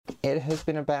It has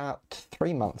been about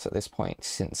 3 months at this point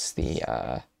since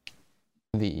the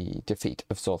defeat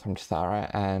of Zorthram Tathara,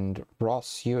 and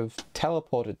Ross, you have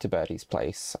teleported to Bertie's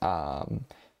place,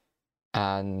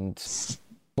 and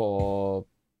for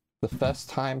the first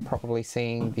time probably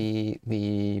seeing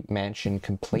the mansion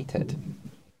completed.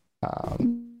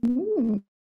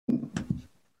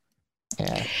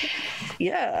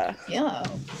 Yeah. Yeah.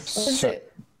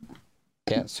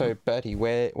 So Bertie,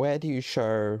 where do you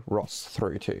show Ross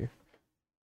through to?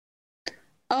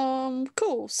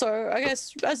 Cool. So I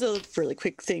guess as a really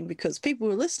quick thing, because people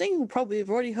who are listening will probably have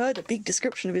already heard a big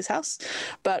description of his house,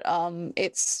 but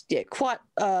it's quite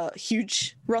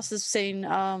huge. Ross has seen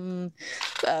under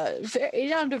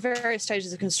various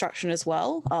stages of construction as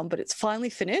well, but it's finally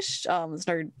finished. There's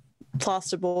no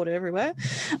plasterboard everywhere,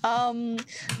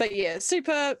 but yeah,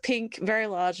 super pink, very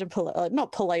large, and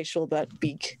not palatial but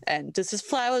big, and there's just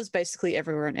flowers basically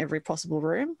everywhere in every possible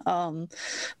room.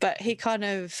 But he kind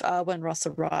of when Ross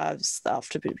arrives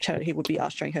after a bit of chat, he would be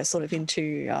ushering her sort of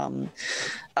into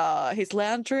his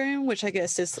lounge room, which I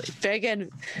guess is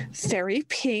very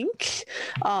pink.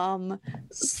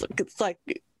 It's like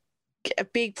a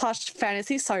big plush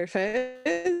fantasy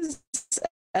sofas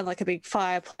and like a big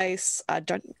fireplace. Can't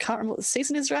remember what the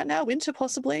season is right now. Winter,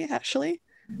 possibly, actually.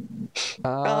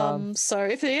 So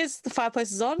if it is, the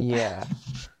fireplace is on. Yeah.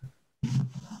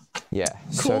 Cool.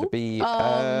 So to be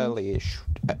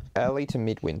early to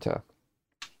midwinter.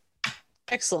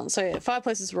 Excellent. So yeah,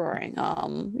 fireplace is roaring.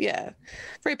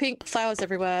 Very pink, flowers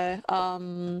everywhere.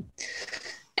 And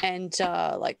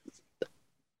like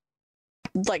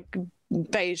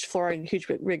beige flooring, huge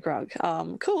rig rug.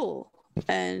 Cool.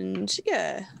 And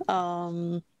yeah,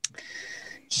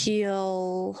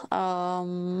 he'll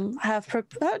have.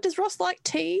 Does Ross like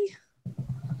tea?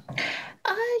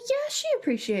 Yeah, she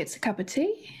appreciates a cup of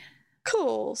tea.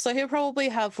 Cool. So he'll probably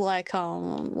have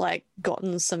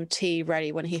gotten some tea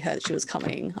ready when he heard she was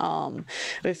coming.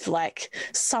 With like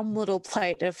some little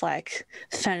plate of like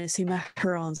fancy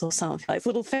macarons or something, like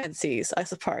little fancies, I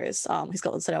suppose. He's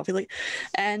got them set up. He'll lead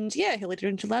her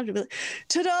into the lounge and be like,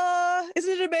 "Ta-da!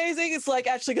 Isn't it amazing? It's like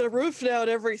actually got a roof now and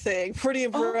everything. Pretty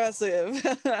impressive."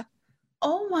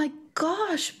 Oh my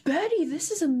gosh, Bertie,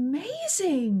 this is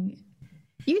amazing.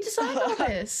 You designed all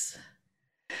this.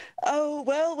 Oh,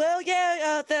 well,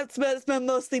 yeah, that's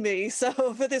mostly me,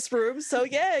 so for this room, so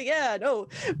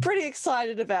pretty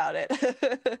excited about it.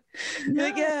 No.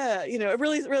 Yeah,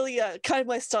 really kind of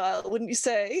my style, wouldn't you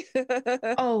say?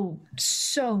 Oh,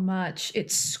 so much.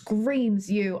 It screams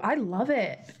you. I love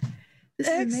it. This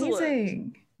is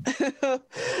amazing.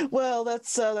 Well,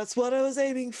 that's what I was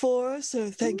aiming for, so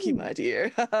thank you, my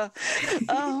dear. But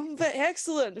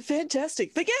excellent,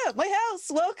 fantastic. But yeah, my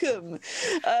house, welcome.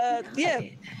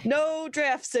 No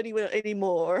drafts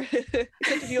anymore,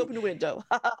 except if you open a window.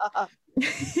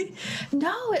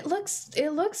 No, it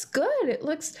looks good. It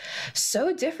looks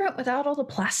so different without all the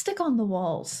plastic on the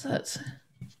walls.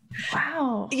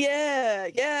 Wow.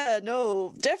 Yeah,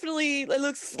 no, definitely it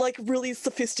looks like really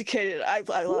sophisticated. I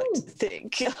like to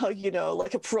think,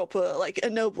 like a proper, like a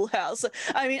noble house.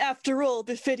 I mean, after all,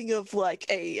 befitting of like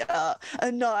a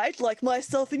knight like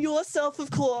myself and yourself, of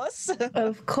course.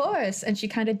 Of course. And she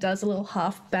kind of does a little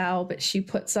half bow, but she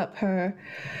puts up her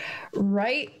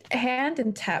right hand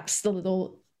and taps the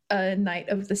little Knight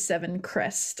of the Seven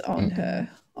crest on her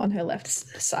left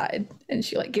side, and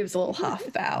she like gives a little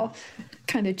half bow,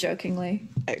 kind of jokingly.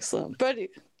 Excellent.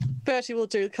 Bertie will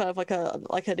do kind of like a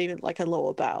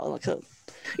lower bow, like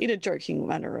in a joking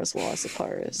manner as well, I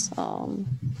suppose.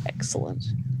 Excellent.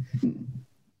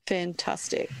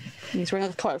 Fantastic. And he's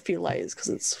wearing quite a few layers because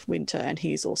it's winter and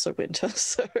he's also winter,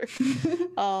 so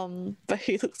but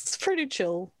he looks pretty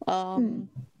chill.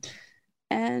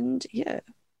 And yes.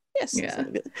 Yeah.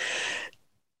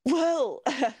 Well,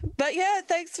 but yeah,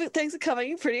 thanks for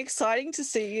coming. Pretty exciting to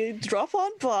see you drop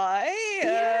on by.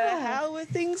 Yeah. How are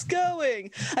things going?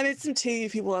 I made some tea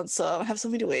if you want some. Have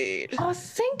something to eat. Oh,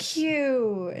 thank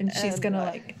you. And she's gonna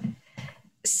like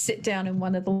sit down in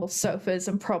one of the little sofas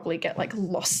and probably get like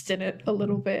lost in it a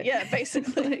little bit. Yeah,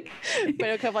 basically. But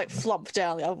it'll kind of like flump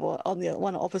down on the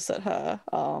one opposite her.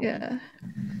 Yeah.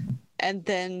 And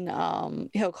then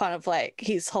he'll kind of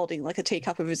he's holding like a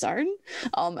teacup of his own,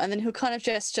 and then he'll kind of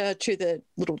gesture to the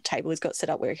little table he's got set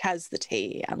up where he has the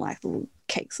tea and like little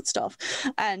cakes and stuff.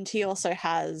 And he also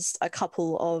has a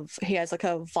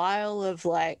vial of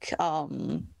like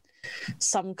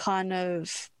some kind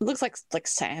of, it looks like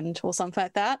sand or something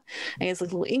like that, and he has a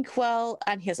little inkwell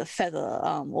and he has a feather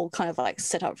all kind of like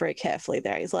set up very carefully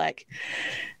there. He's like,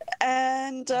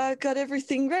 and got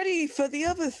everything ready for the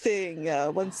other thing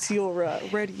once you're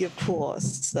ready, of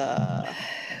course.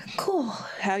 Cool.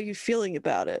 How are you feeling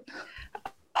about it?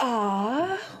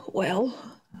 Well,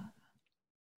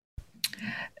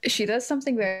 she does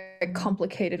something very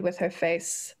complicated with her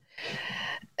face.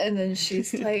 And then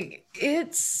she's like,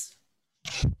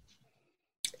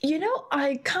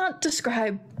 I can't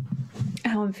describe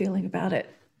how I'm feeling about it,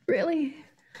 really.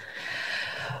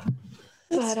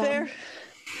 That's fair.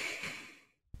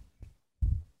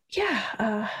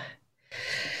 Yeah,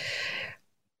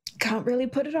 can't really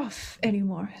put it off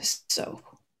anymore, so.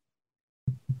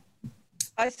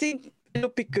 I think it'll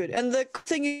be good. And the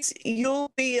thing is, you'll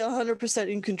be 100%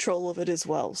 in control of it as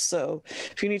well. So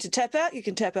if you need to tap out, you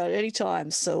can tap out at any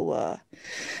time. So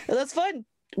that's fine.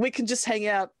 We can just hang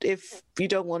out if you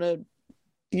don't want to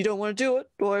do it,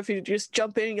 or if you just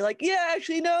jump in and you're like, yeah,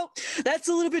 actually, no, that's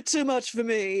a little bit too much for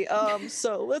me.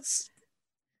 So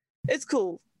it's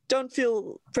cool. Don't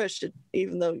feel pressured,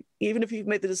 even if you've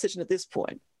made the decision at this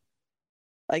point,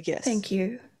 I guess. Thank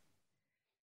you.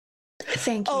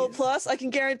 Thank you. Oh, plus I can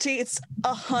guarantee it's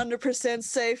 100%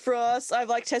 safe for us. I've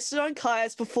tested on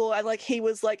Caius before, and he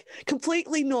was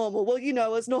completely normal. Well,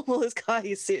 as normal as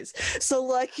Caius is.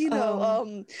 So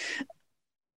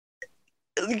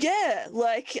yeah,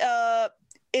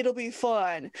 it'll be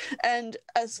fine. And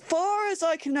as far as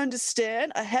I can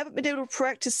understand, I haven't been able to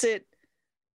practice it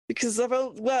because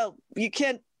you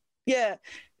can't. Yeah.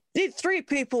 Need 3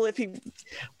 people if you.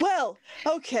 Well,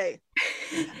 okay.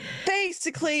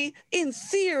 Basically, in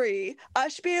theory, I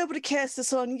should be able to cast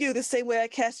this on you the same way I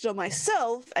cast it on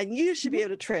myself, and you should be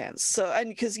able to trance. So, and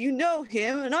because you know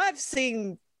him, and I've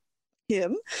seen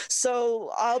him,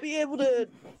 so I'll be able to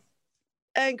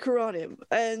anchor on him,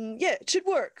 and yeah, it should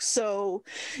work. So,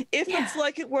 if it's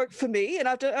like it worked for me, and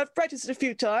I've practiced it a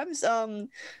few times,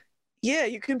 yeah,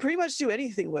 you can pretty much do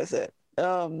anything with it.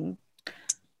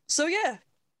 So yeah.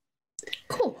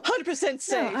 Cool. 100%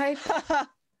 safe. No,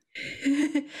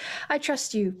 I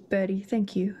trust you, Birdie.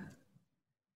 Thank you.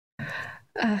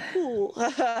 Cool.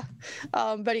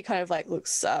 Birdie kind of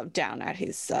looks down at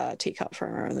his teacup for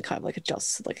a moment and kind of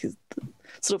adjusts his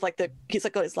sort of he's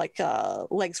got his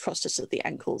legs crossed just at the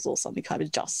ankles or something. Kind of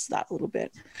adjusts that a little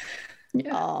bit.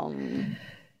 Yeah. And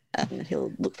then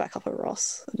he'll look back up at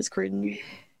Ross and just grin.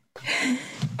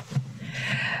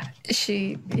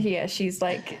 She's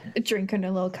drinking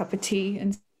a little cup of tea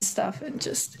and stuff and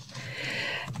just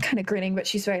kind of grinning, but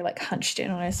she's very hunched in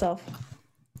on herself.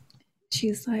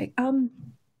 She's like, how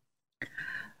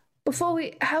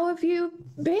have you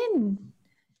been?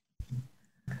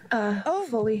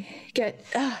 Before we get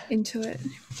into it.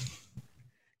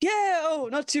 Yeah,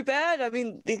 not too bad. I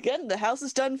mean, again, the house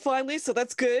is done finally, so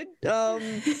that's good.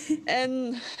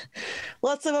 And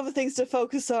lots of other things to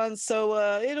focus on,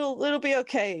 so it'll be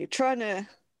okay. Trying to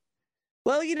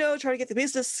get the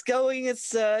business going.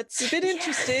 It's a bit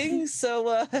interesting,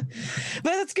 so but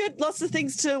that's good. Lots of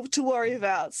things to worry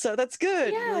about, so that's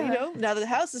good. Yeah. Now that the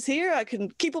house is here, I can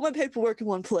keep all my paperwork in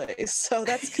one place, so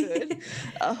that's good.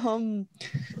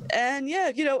 And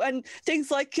yeah, and things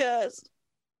like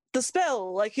the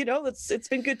spell, it's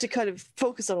been good to kind of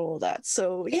focus on all of that.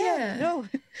 So no,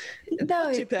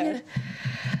 not too bad. Yeah.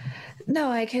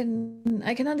 No, I can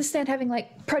understand having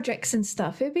projects and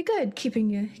stuff. It'd be good keeping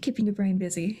your brain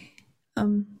busy.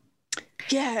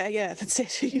 Yeah, that's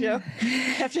it.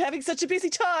 After having such a busy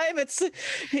time, it's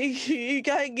you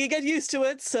get used to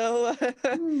it. So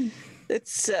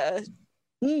it's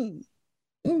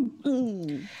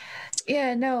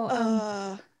Yeah,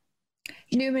 no.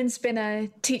 Newman's been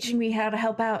teaching me how to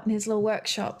help out in his little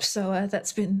workshop, so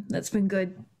that's been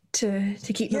good to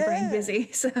keep my brain busy.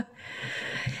 So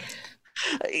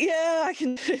yeah,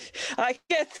 I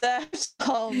get that.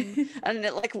 And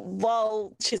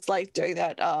while she's doing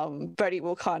that, Birdie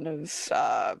will kind of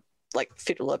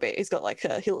fiddle a bit. He's got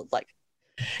he'll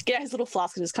get his little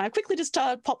flask and just kind of quickly just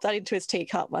pop that into his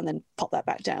teacup and then pop that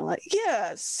back down.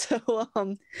 So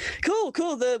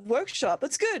cool. The workshop,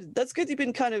 that's good. You've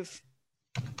been kind of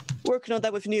working on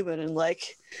that with Newman, and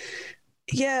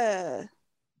yeah,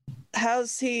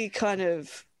 how's he kind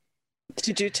of?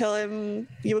 Did you tell him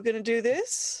you were going to do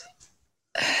this?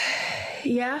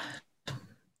 Yeah.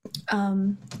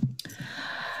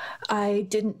 I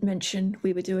didn't mention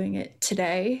we were doing it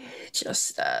today.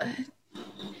 Just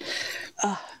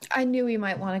I knew he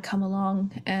might want to come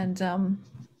along, and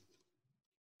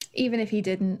even if he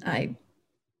didn't, I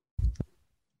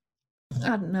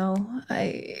don't know.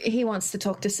 He wants to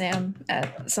talk to Sam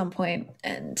at some point,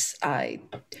 and I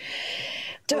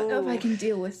don't know if I can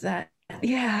deal with that.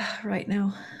 Yeah, right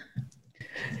now.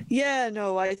 Yeah,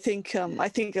 no, I think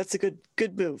that's a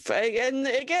good move. And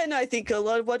again, I think a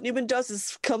lot of what Newman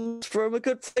does comes from a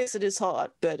good place in his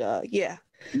heart. But yeah.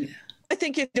 I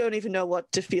think you don't even know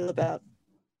what to feel about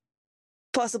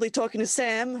possibly talking to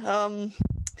Sam.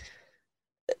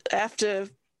 After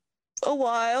a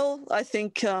while, I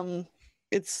think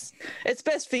it's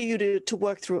best for you to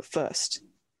work through it first.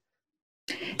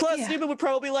 Plus, Yeah. Newman would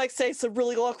probably like say some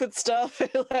really awkward stuff.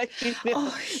 Like,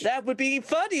 that would be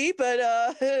funny, but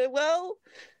well,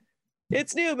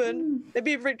 it's Newman.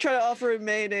 Maybe try to offer him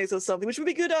mayonnaise or something, which would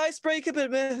be a good icebreaker.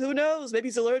 But who knows? Maybe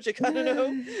he's allergic. I don't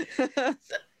know.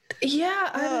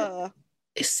 Yeah.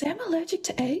 Is Sam allergic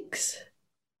to eggs?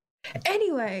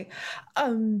 Anyway,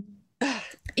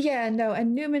 yeah, no,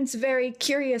 and Newman's very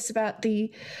curious about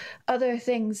the other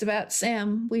things about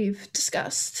Sam we've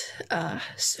discussed.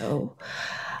 So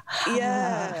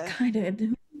Yeah. kind of.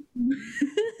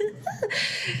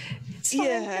 It's fine.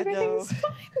 Yeah, Everything's no.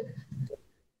 fine.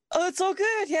 Oh, it's all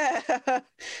good. Yeah,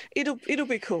 it'll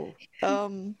be cool.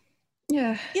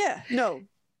 Yeah. Yeah, no,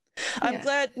 I'm Yeah.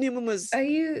 glad Newman was Are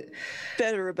you?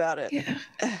 better about it. Yeah.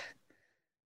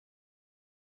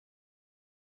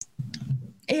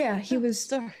 Yeah, he was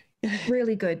Sorry.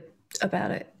 really good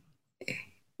about it.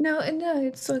 No,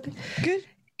 it's okay. Good.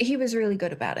 He was really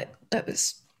good about it. That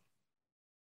was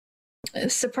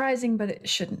surprising, but it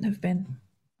shouldn't have been.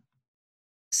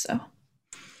 So.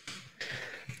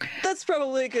 That's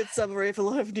probably a good summary of a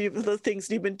lot of the things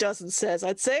Newman does and says,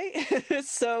 I'd say.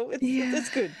 So it's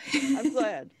good. I'm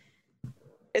glad.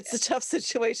 It's a tough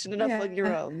situation enough on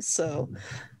your own, so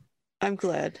I'm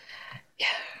glad. Yeah.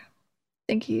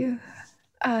 Thank you.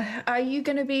 Are you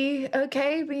going to be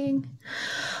okay being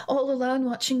all alone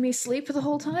watching me sleep the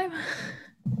whole time?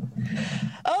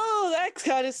 Oh, that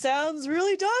kind of sounds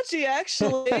really dodgy,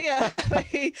 actually.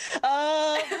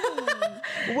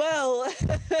 Well,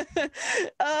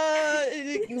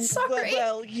 Sorry.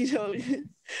 well, you know,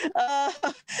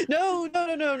 no.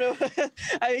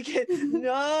 I get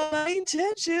not my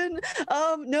intention.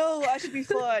 No, I should be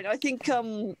fine. I think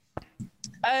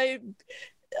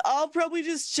I'll probably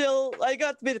just chill. I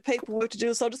got a bit of paperwork to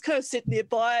do, so I'll just kind of sit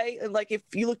nearby. And like, if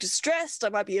you look distressed, I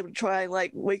might be able to try and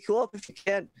like wake you up if you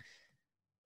can't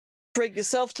bring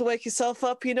yourself to wake yourself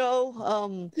up, you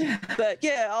know. But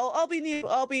yeah, I'll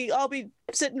be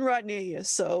sitting right near you.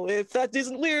 So if that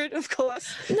isn't weird, of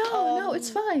course. No, it's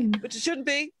fine. Which it shouldn't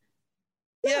be.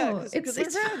 No, Yeah, it's we're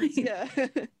friends. fine. Yeah.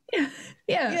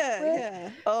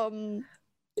 Yeah.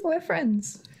 We're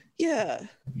friends. Yeah,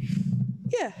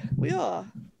 we are.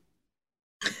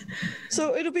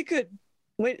 So it'll be good.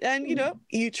 And you know,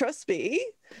 you trust me,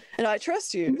 and I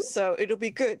trust you, so it'll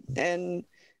be good. And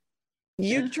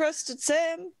you trusted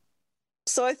Sam,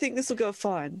 so I think this will go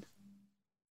fine.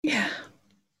 Yeah.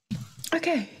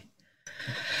 Okay.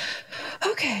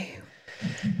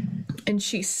 And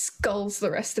she sculls the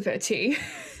rest of her tea.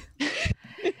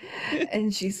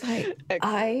 And she's like,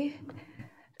 I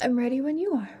am ready when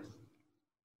you are.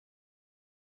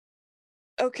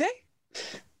 Okay.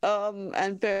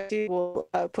 And Bertie will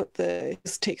put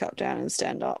his teacup down and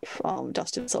stand up,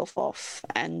 dust himself off,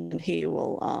 and he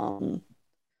will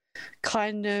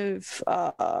kind of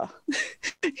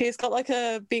he's got like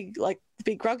a big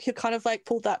rug. He'll kind of like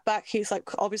pull that back. He's like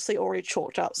obviously already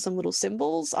chalked out some little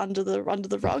symbols under the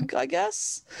rug, I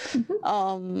guess.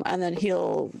 And then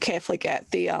he'll carefully get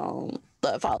the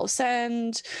vial of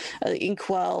sand, the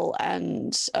inkwell,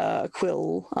 and the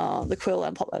quill,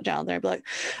 and pop that down there and be like,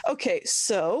 okay,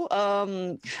 so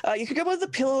you can grab one of the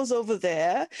pillows over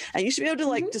there, and you should be able to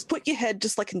like just put your head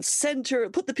just like in the center,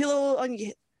 put the pillow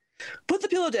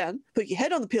down, put your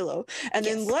head on the pillow, and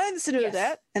then lie in the center of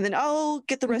that, and then I'll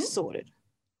get the rest sorted.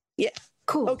 Yeah.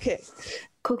 Cool. Okay.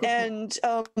 Cool. And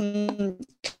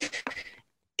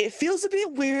it feels a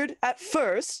bit weird at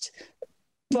first,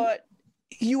 but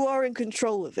you are in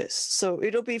control of this, so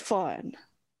it'll be fine.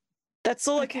 That's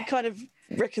all I can kind of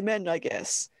recommend, I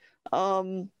guess.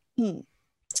 Okay.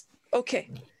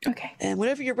 Okay. And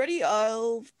whenever you're ready,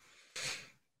 I'll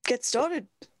get started.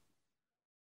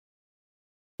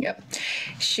 Yep.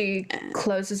 She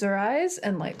closes her eyes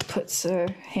and like puts her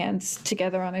hands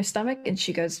together on her stomach, and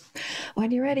she goes,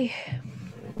 "When you're ready."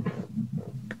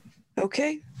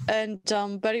 Okay. And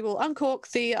Betty will uncork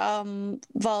the vial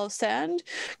of sand,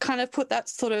 kind of put that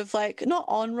sort of like not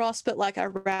on Ross, but like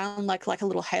around like a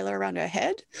little halo around her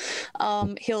head.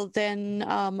 He'll then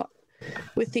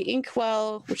with the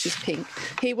inkwell, which is pink,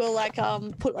 he will like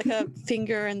put like a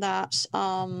finger in that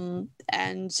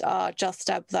and just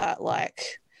stab that,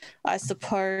 like I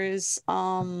suppose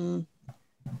probably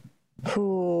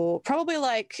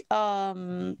like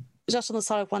just on the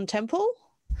side of one temple,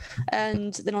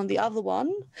 and then on the other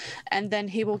one, and then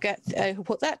he will get he'll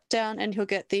put that down, and he'll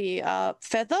get the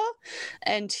feather,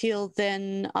 and he'll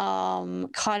then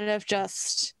kind of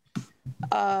just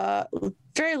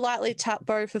very lightly tap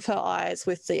both of her eyes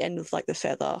with the end of like the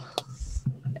feather.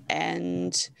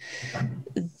 And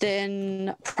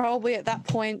then probably at that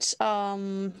point,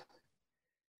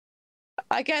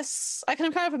 I guess I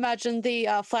can kind of imagine the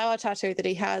flower tattoo that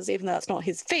he has, even though that's not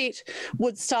his feet,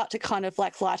 would start to kind of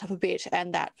like light up a bit,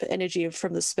 and that energy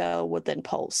from the spell would then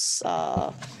pulse.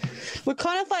 Would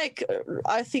kind of like,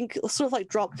 I think, sort of like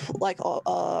drop, like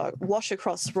wash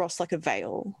across Ross like a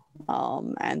veil.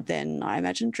 And then I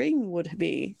imagine dream would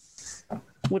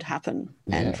happen,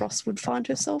 and Ross would find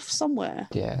herself somewhere.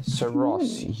 Yeah. So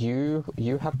Ross, you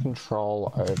have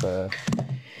control over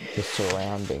the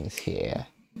surroundings here.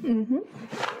 Mm-hmm.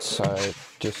 So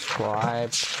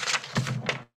describe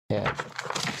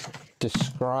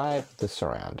the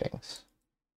surroundings.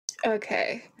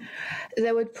 Okay.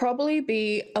 There would probably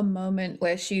be a moment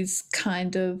where she's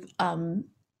kind of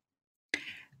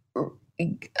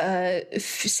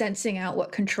sensing out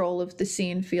what control of the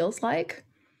scene feels like.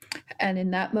 And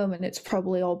in that moment, it's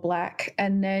probably all black.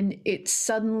 And then it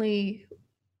suddenly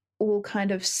will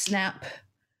kind of snap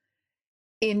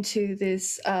into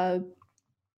this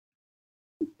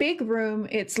big room.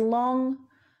 It's long,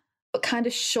 but kind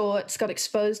of short. It's got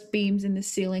exposed beams in the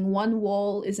ceiling. One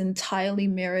wall is entirely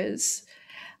mirrors,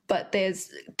 but there's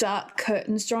dark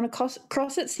curtains drawn across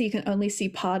it, so you can only see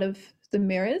part of the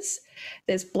mirrors.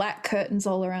 There's black curtains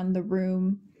all around the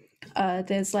room.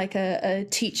 There's like a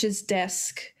teacher's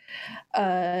desk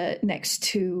next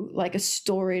to like a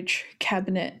storage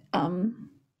cabinet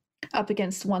up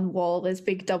against one wall. There's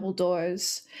big double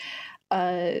doors.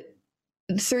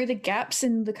 Through the gaps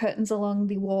in the curtains along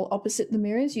the wall opposite the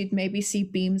mirrors, you'd maybe see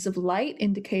beams of light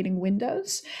indicating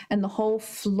windows, and the whole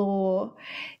floor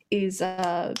is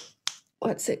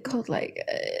what's it called, like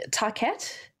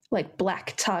tarquette, like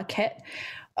black tarquette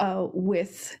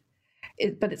with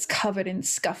it, but it's covered in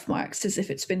scuff marks as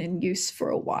if it's been in use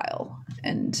for a while,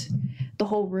 and the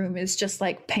whole room is just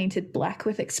like painted black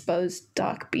with exposed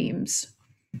dark beams.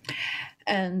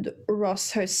 And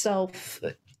Ross herself,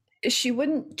 she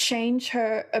wouldn't change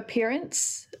her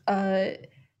appearance.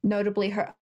 Notably,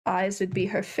 her eyes would be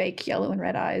her fake yellow and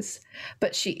red eyes,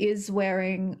 but she is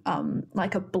wearing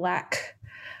like a black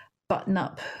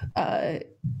button-up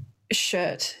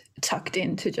shirt tucked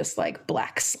into just like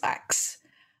black slacks,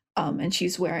 and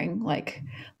she's wearing like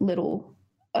little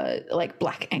like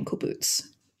black ankle boots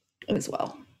as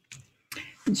well.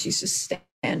 And she's just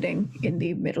standing in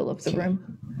the middle of the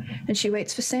room, and she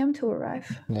waits for Sam to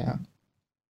arrive. Yeah.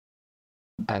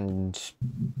 And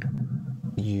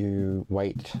you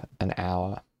wait an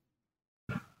hour.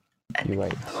 You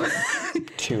wait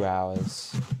 2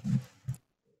 hours.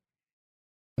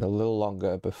 A little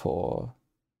longer before,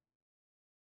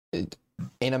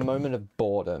 in a moment of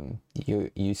boredom,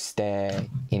 you stare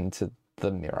into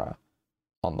the mirror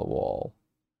on the wall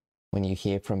when you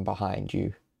hear from behind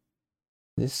you,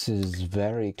 "This is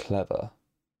very clever."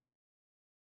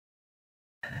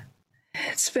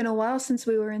 It's been a while since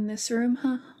we were in this room,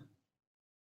 huh?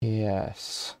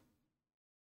 Yes.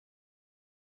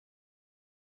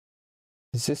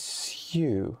 Is this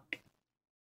you?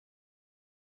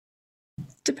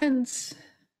 Depends.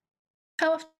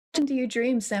 How often do you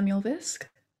dream, Samuel Visk?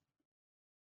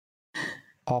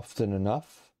 Often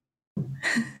enough.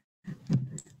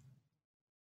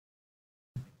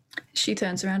 She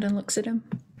turns around and looks at him.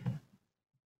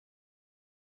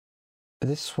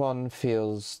 This one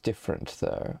feels different,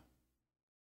 though.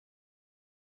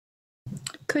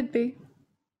 Could be.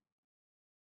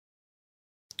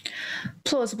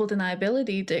 Plausible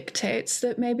deniability dictates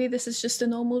that maybe this is just a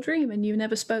normal dream and you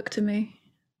never spoke to me.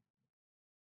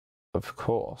 Of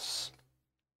course.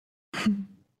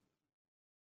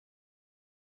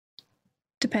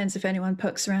 Depends if anyone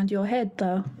pokes around your head,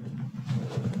 though.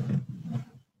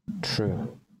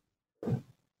 True.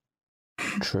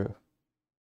 True.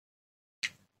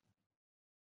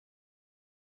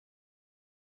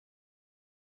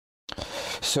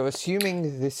 So,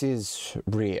 assuming this is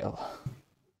real,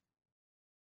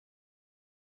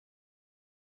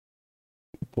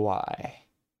 why?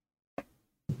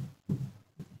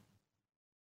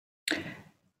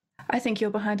 I think you're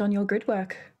behind on your grid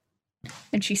work.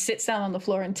 And she sits down on the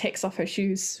floor and takes off her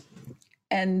shoes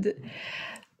and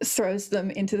throws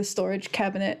them into the storage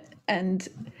cabinet and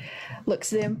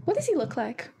looks at him. What does he look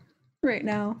like right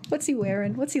now? What's he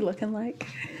wearing? What's he looking like?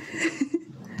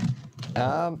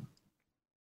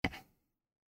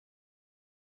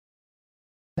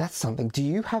 That's something. Do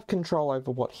you have control over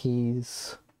what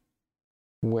he's...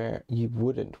 Where you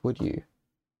wouldn't, would you?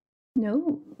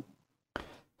 No.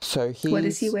 So he. What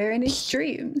does he wear in his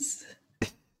dreams?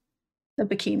 A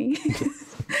bikini.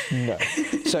 No.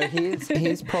 So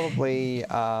he's probably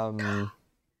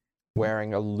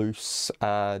wearing a loose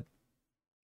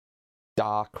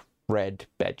dark red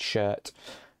bed shirt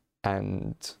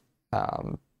and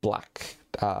black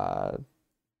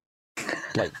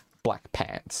like black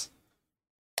pants.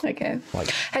 Okay. Like,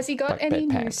 has he got like any bed new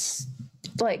pants.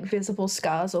 like visible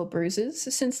scars or bruises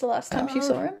since the last time she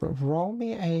saw him? Roll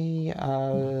me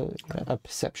a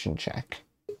perception check.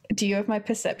 Do you have my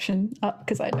perception up?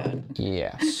 Because I don't.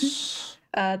 Yes.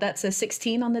 That's a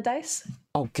 16 on the dice.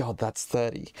 Oh god, that's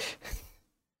 30.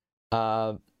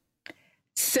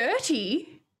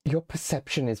 30? Your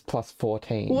perception is plus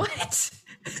 14. What?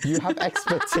 You have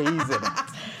expertise in it.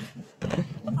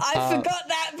 I forgot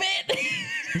that bit.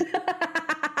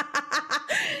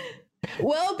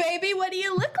 Well, baby, what do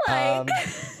you look like?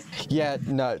 Yeah,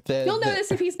 no. You'll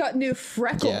notice if he's got new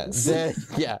freckles. There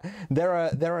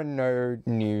are no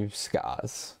new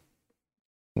scars.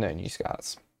 No new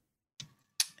scars.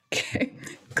 Okay,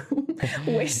 cool.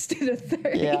 Wasted a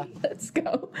 30. Yeah. Let's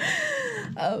go.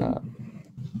 All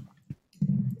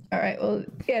right, well,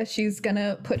 yeah, she's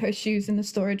gonna put her shoes in the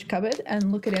storage cupboard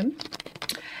and look at him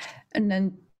and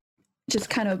then just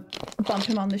kind of bump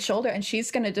him on the shoulder, and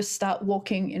she's gonna just start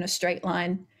walking in a straight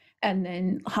line, and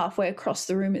then halfway across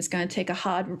the room is going to take a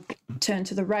hard turn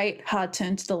to the right, hard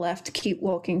turn to the left, keep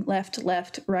walking left,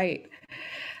 right,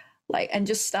 like, and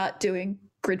just start doing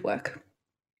grid work,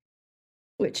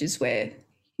 which is where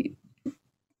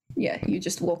you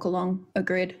just walk along a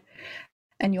grid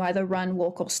and you either run,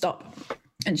 walk, or stop.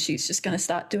 And she's just going to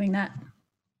start doing that.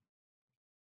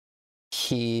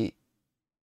 He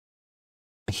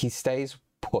stays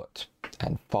put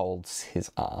and folds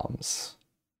his arms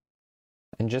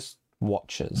and just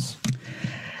watches.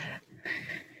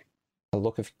 A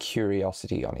look of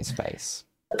curiosity on his face.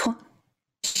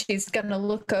 She's going to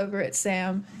look over at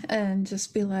Sam and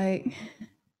just be like,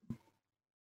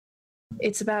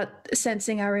 it's about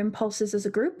sensing our impulses as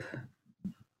a group.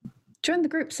 Join the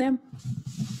group, Sam.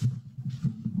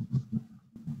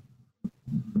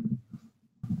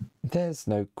 There's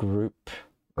no group,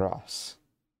 Ross.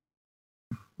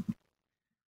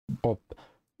 Or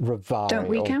Rivari. Don't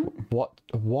we or count?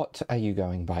 What are you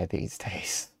going by these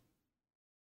days?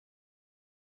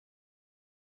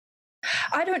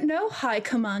 I don't know, High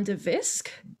Commander Visk.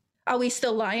 Are we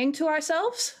still lying to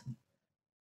ourselves?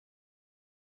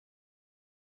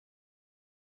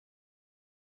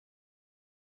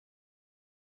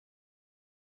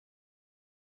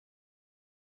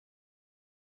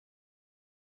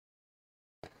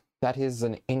 That is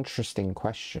an interesting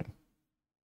question.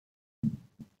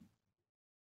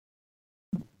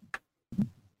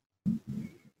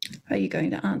 Are you going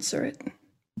to answer it?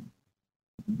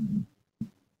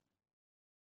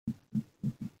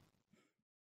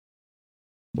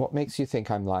 What makes you think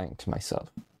I'm lying to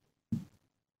myself?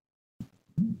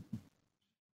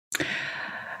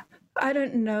 I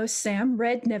don't know, Sam.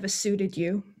 Red never suited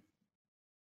you.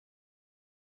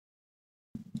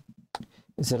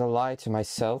 Is it a lie to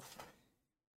myself?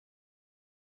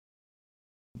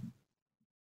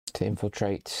 To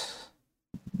infiltrate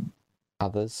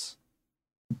others?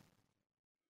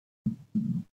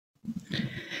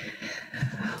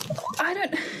 I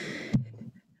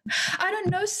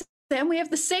don't know, Sam. We have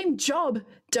the same job,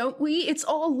 don't we? It's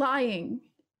all lying.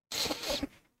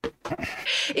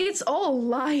 It's all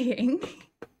lying.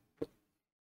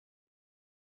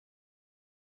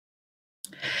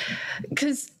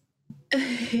 Because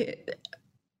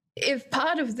if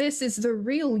part of this is the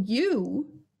real you,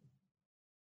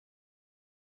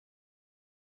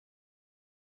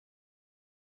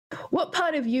 what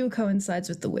part of you coincides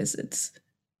with the wizards?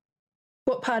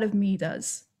 What part of me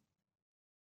does?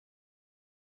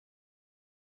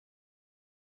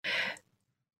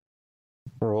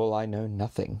 For all I know,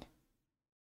 nothing.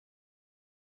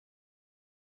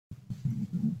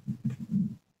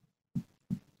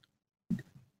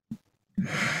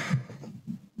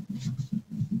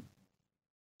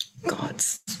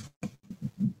 Gods.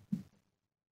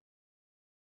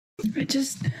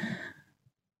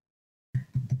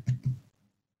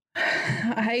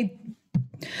 I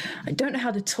don't know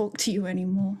how to talk to you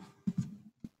anymore.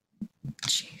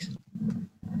 Jeez.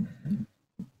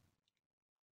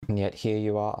 And yet here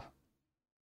you are.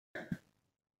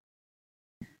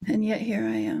 And yet here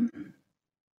I am.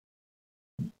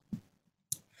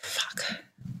 Fuck.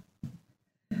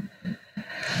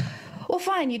 Well,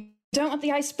 fine. You don't want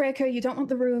the icebreaker. You don't want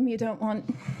the room. You don't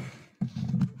want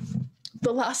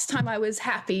the last time I was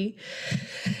happy.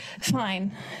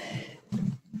 Fine.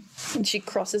 And she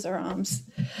crosses her arms.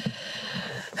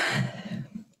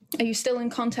 Are you still in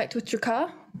contact with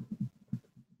Drakkar?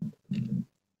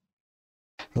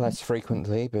 Less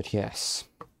frequently, but yes.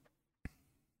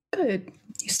 Good.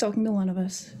 He's talking to one of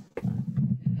us.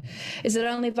 Is it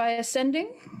only via sending?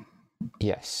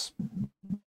 Yes.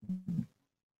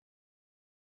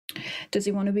 Does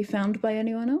he want to be found by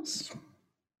anyone else?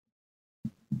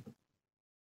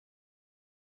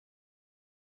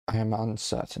 I am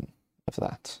uncertain of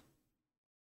that.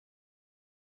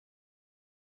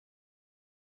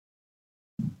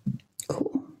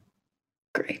 Cool.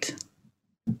 Great.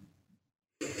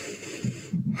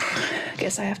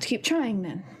 Guess I have to keep trying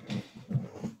then.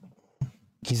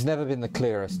 He's never been the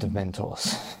clearest of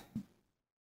mentors.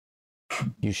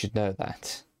 You should know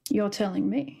that. You're telling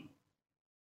me.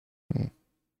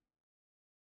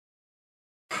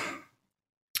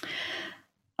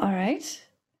 All right.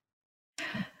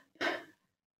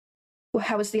 Well,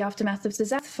 how was the aftermath of the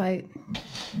Zath fight?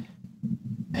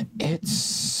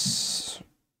 It's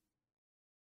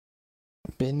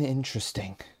been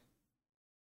interesting.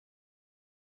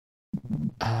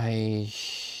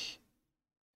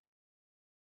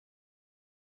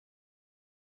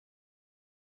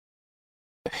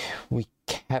 We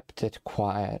kept it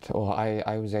quiet, or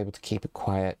I was able to keep it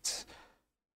quiet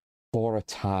for a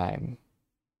time.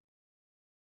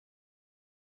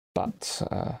 But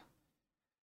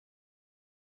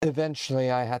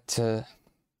eventually I had to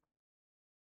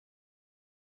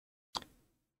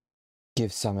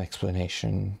give some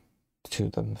explanation to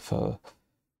them for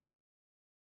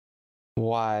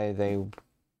why they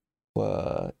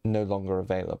were no longer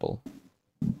available.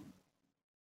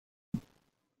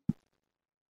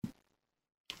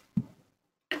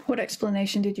 What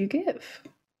explanation did you give?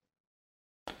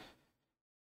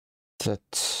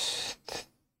 That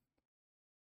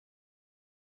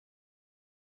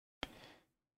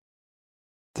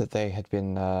they had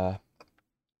been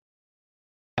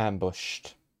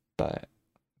ambushed by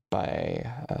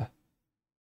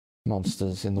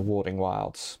monsters in the Warding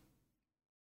Wilds.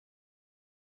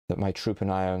 That my troop and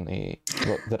I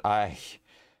that I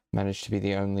managed to be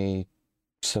the only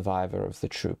survivor of the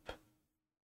troop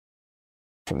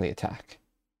from the attack.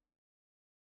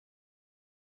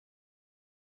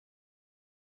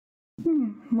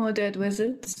 More dead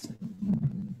wizards.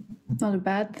 Not a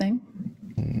bad thing.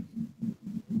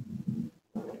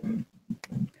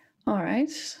 All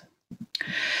right.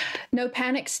 No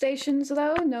panic stations,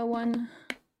 though? No one...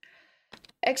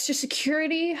 Extra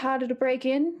security? Harder to break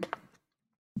in?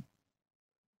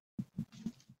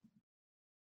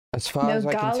 As far as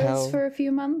I can tell... No galas for a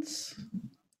few months?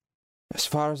 As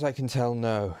far as I can tell,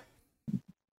 no.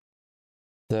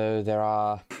 Though there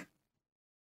are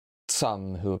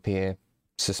some who appear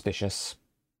suspicious.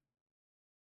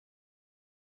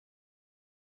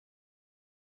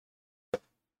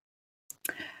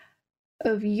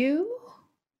 Of you?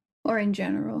 Or in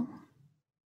general?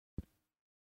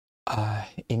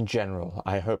 In general,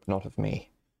 I hope not of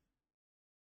me.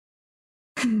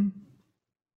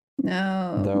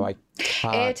 No. Though I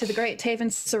can't... Heir to the great Taven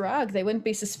Sarag, they wouldn't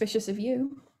be suspicious of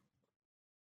you.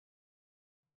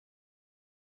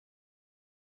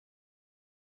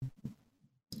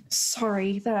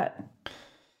 Sorry.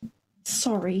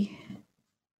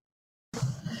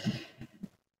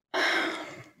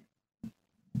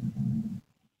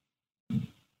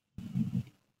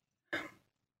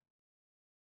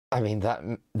 I mean,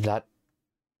 that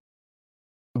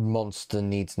monster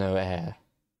needs no heir.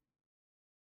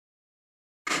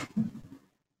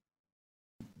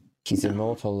 He's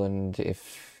immortal, and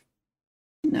if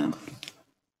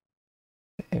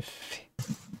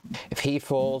he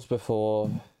falls before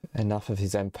enough of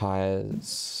his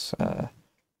empire's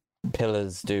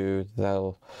pillars do,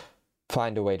 they'll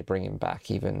find a way to bring him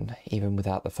back, even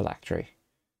without the phylactery.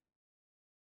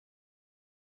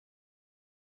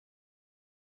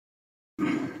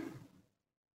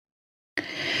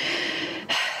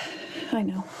 I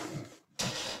know.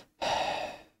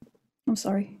 I'm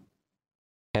sorry.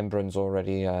 Embrun's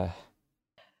already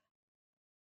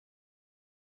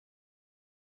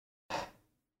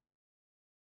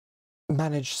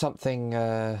managed something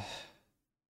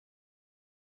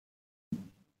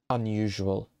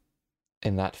unusual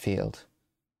in that field.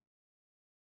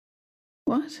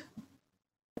 What?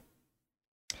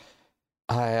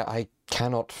 I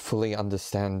cannot fully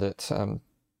understand it,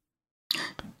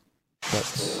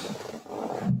 but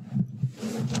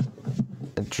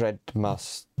Dread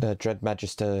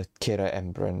Magister Kira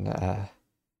Embrun,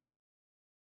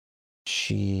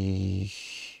 she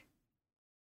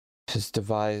has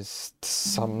devised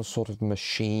some sort of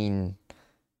machine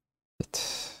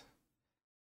that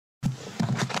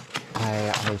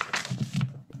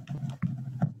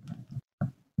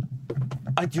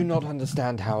I do not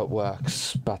understand how it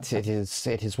works, but it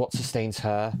is what sustains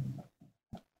her.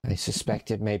 I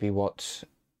suspect it may be what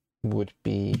would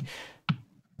be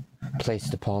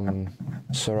placed upon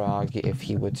Surag if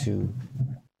he were to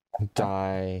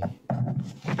die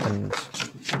and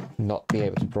not be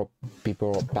able to be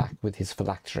brought back with his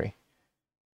phylactery.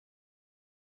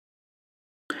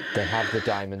 They have the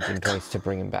diamonds in place to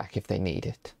bring him back if they need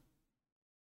it.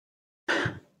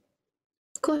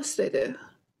 Of course they do.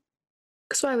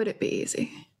 Because why would it be easy?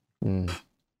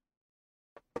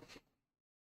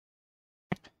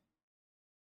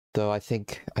 Though I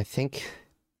think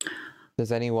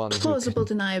there's anyone plausible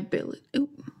deniability.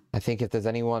 Oop. I think if there's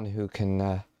anyone who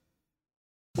can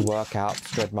work out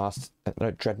Dread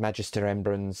Magister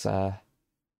Embren's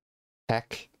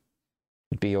tech,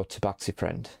 it'd be your Tabaxi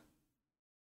friend.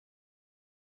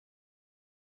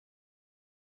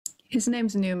 His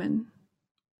name's Newman.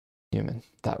 Newman,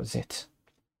 that was it.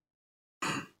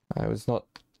 I was not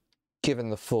given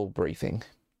the full briefing.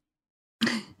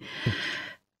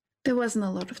 There wasn't a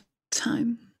lot of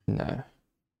time. No.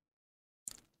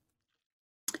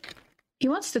 He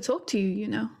wants to talk to you, you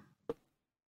know.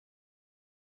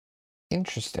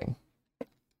 Interesting.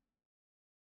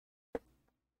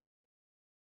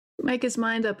 Make his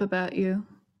mind up about you.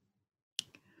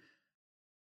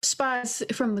 Spies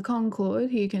from the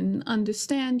Concord, he can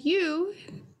understand you.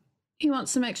 He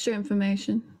wants some extra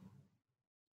information.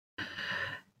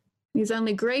 He's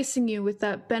only gracing you with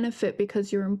that benefit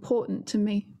because you're important to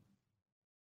me.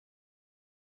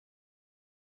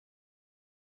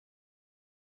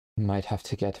 Might have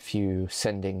to get a few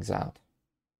sendings out.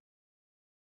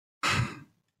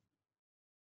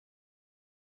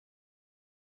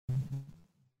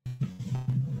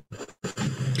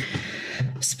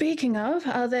 Speaking of,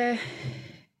 are there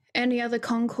any other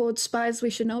Concord spies we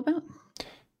should know about?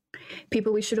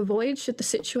 People we should avoid should the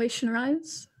situation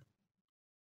arise?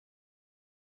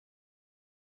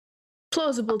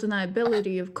 Plausible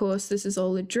deniability, of course. This is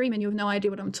all a dream and you have no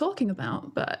idea what I'm talking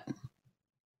about, but...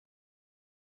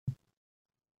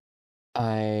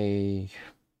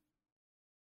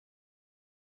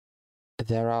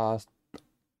 There are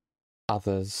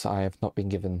others. I have not been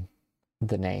given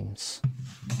the names.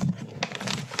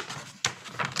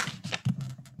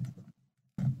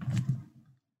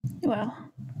 Well,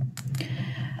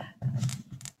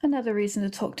 another reason to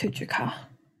talk to Jakar.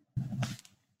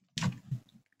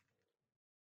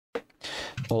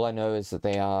 All I know is that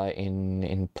they are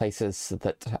in places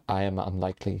that I am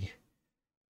unlikely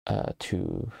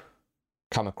to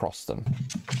come across them.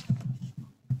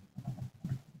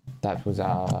 That was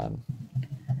our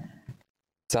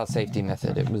safety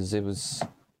method. It was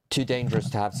too dangerous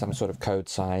to have some sort of code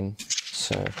sign,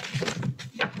 so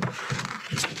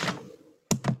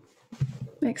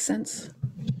makes sense.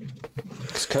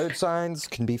 Because code signs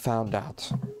can be found out.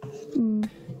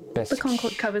 The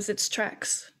Concord covers its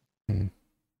tracks.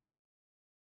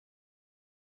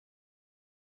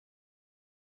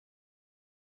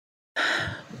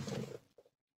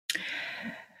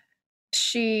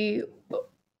 She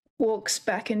walks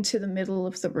back into the middle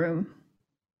of the room.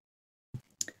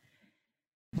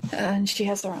 And she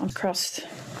has her arms crossed.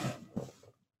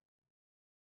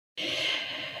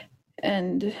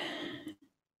 And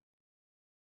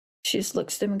she just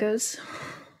looks at him and goes,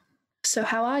 "So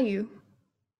how are you?"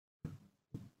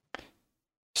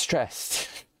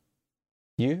 Stressed.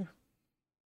 You?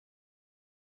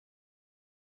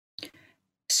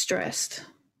 Stressed.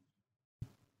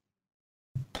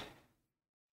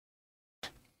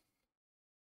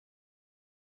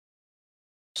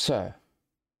 So,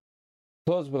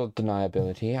 plausible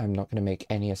deniability. I'm not going to make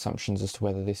any assumptions as to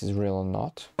whether this is real or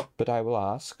not, but I will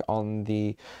ask on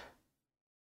the...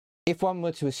 If one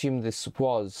were to assume this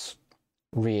was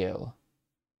real,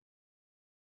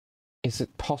 is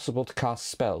it possible to cast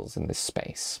spells in this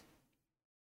space?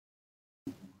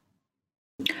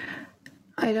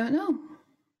 I don't know.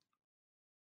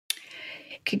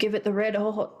 Could give it the red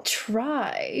hot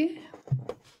try.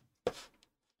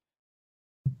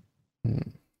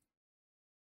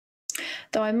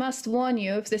 Though I must warn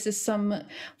you, if this is some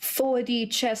 4D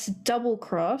chess double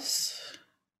cross,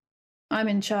 I'm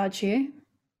in charge here.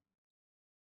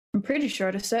 I'm pretty sure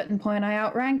at a certain point I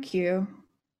outrank you.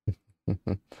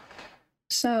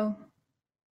 So.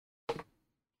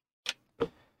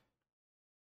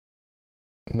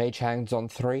 Mage hands on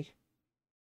 3.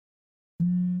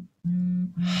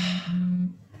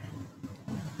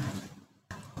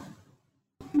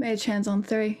 Mage hands on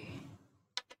 3.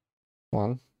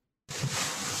 1.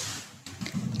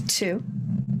 2.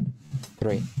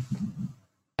 3.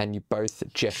 And you both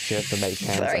gesture the mage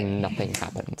hands and nothing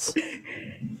happens.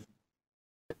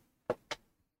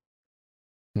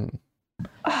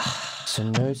 So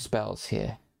no spells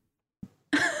here.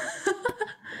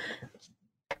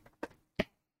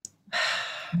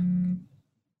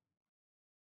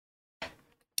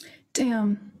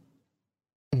 Damn.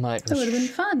 Might That would have been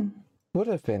fun. Would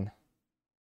have been.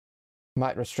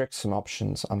 Might restrict some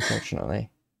options, unfortunately.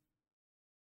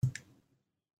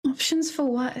 Options for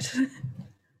what?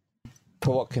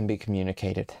 For what can be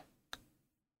communicated.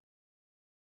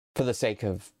 For the sake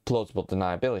of plausible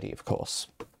deniability, of course.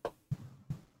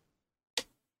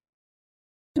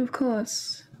 Of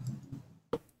course.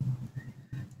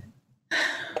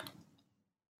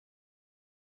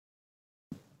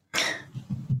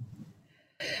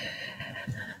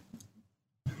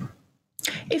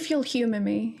 If you'll humor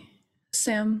me,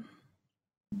 Sam,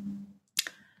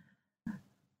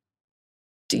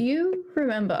 do you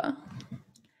remember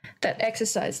that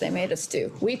exercise they made us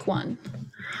do, week 1,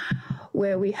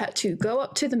 where we had to go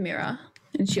up to the mirror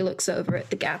and she looks over at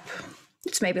the gap?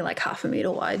 It's maybe like half a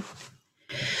meter wide.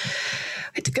 We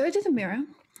had to go to the mirror.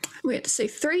 We had to say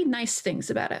 3 nice things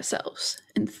about ourselves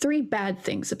and 3 bad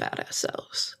things about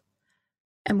ourselves.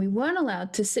 And we weren't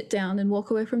allowed to sit down and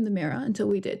walk away from the mirror until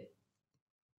we did.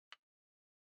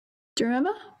 Do you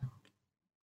remember?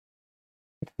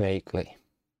 Vaguely.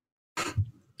 Do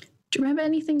you remember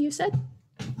anything you said?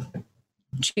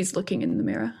 She's looking in the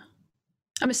mirror.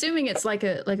 I'm assuming it's like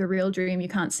a real dream. You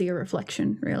can't see a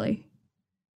reflection, really.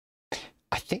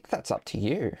 I think that's up to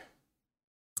you.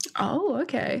 Oh,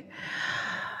 okay.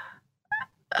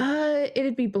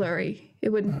 It'd be blurry. It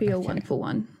wouldn't be a Okay.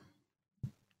 1-for-1.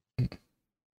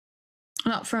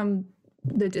 Not from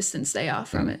the distance they are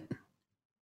from it.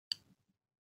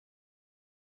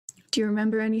 Do you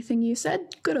remember anything you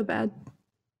said, good or bad?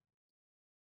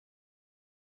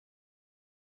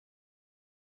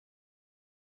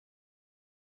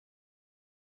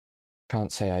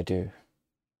 Can't say I do.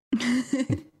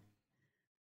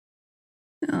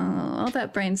 Oh, all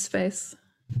that brain space.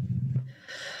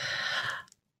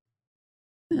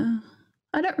 Yeah.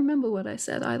 I don't remember what I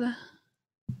said either.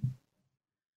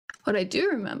 What I do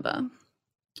remember,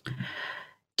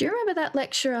 do you remember that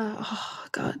lecturer? Oh,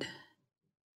 God.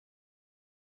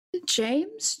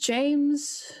 James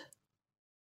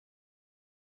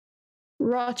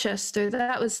Rochester.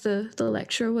 That was the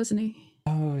lecturer, wasn't he?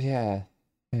 Oh, yeah.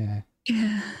 Yeah.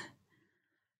 Yeah.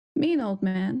 Mean old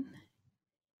man.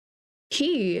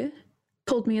 He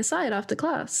pulled me aside after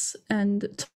class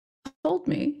and told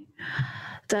me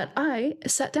that I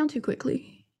sat down too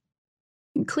quickly.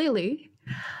 And clearly,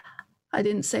 I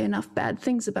didn't say enough bad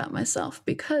things about myself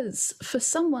because for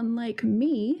someone like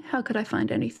me, how could I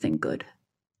find anything good?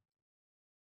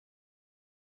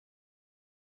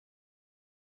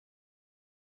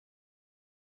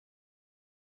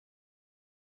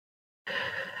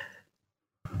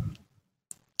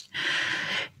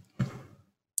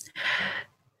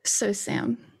 So,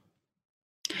 Sam,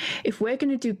 if we're going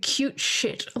to do cute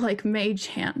shit like Mage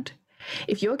Hand,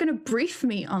 if you're going to brief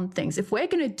me on things, if we're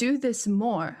going to do this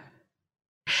more,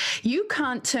 you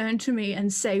can't turn to me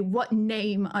and say, what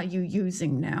name are you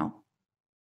using now?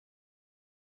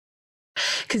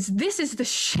 Because this is the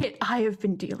shit I have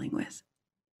been dealing with.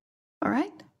 All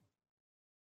right?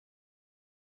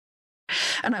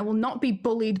 And I will not be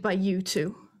bullied by you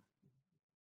two.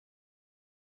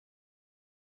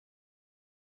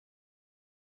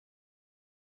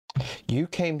 You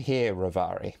came here,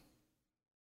 Ravari.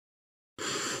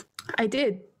 I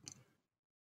did.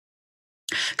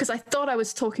 Because I thought I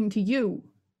was talking to you,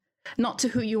 not to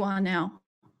who you are now.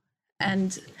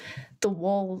 And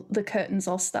the curtains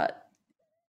all start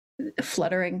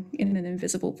fluttering in an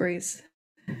invisible breeze.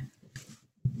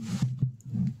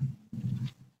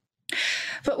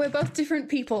 But we're both different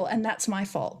people, and that's my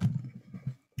fault.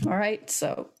 All right,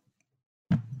 so.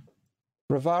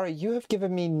 Ravari, you have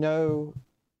given me no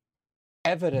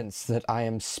evidence that I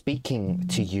am speaking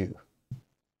to you.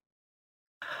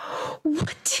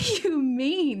 What do you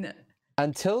mean?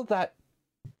 Until that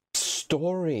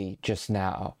story just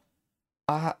now,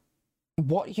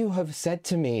 what you have said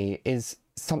to me is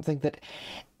something that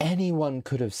anyone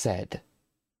could have said.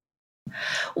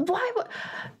 Why?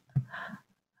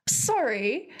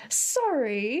 Sorry.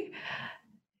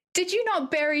 Did you not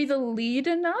bury the lead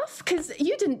enough? Because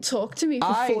you didn't talk to me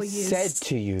for 4 years. I said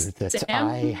to you that Sam,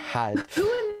 I had who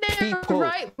in there, people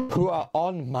right? who are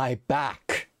on my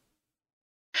back.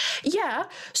 Yeah,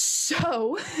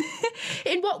 so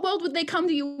in what world would they come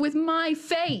to you with my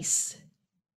face?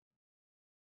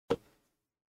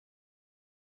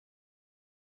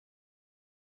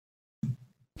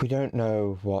 We don't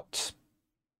know what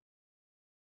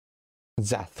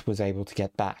Zath was able to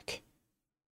get back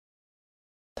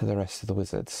to the rest of the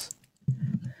wizards.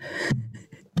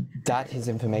 That is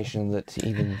information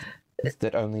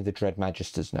that only the Dread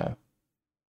Magisters know.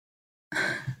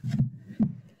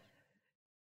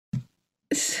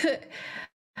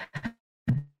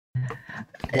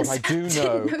 What I do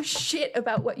know... know shit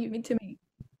about what you mean to me.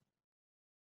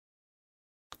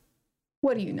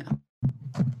 What do you know?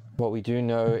 What we do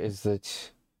know is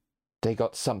that they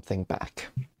got something back.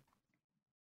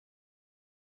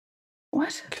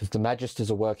 What? Because the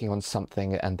Magisters are working on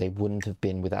something, and they wouldn't have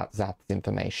been without Zap's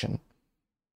information.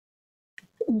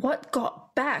 What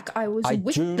got back? I was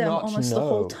with do them not almost the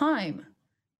whole know. time.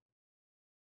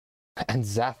 And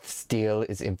Zath's deal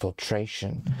is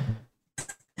infiltration.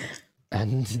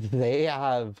 And they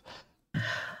had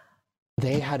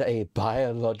a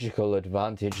biological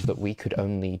advantage that we could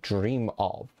only dream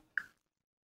of.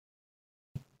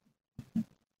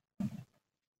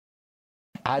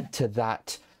 Add to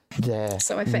that their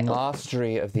So I failed.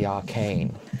 mastery of the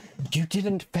arcane. You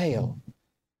didn't fail.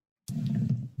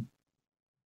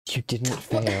 You didn't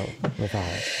fail,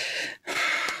 Levi.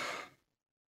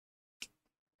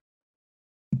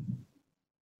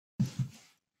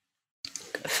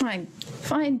 Fine.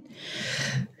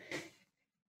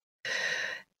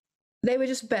 They were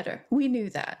just better. We knew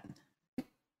that.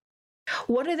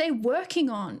 What are they working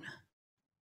on?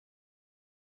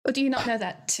 Or do you not know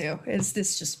that too? Is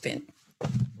this just been...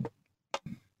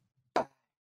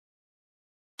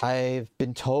 I've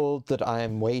been told that I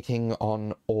am waiting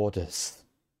on orders.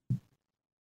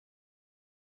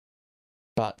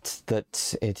 But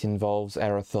that it involves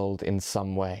Erethold in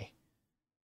some way.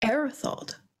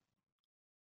 Erethold?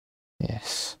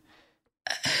 Yes.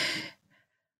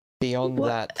 Beyond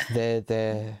What? that,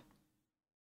 they're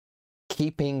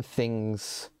keeping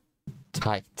things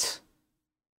tight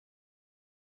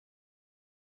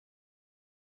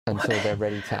until they're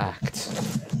ready to act.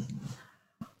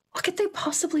 What could they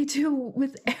possibly do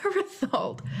with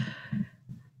Erethold?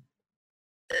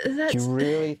 Do you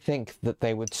really think that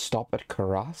they would stop at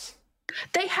Karas?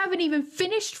 They haven't even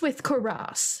finished with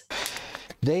Karas.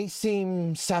 They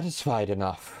seem satisfied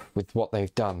enough with what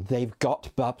they've done. They've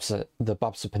got the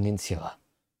Bubsa Peninsula.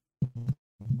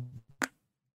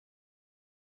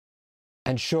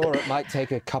 And sure, it might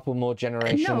take a couple more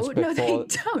generations No, before... they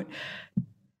don't.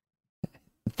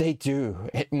 They do.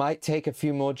 It might take a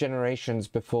few more generations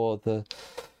before they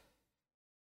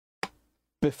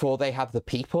have the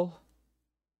people.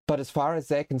 But as far as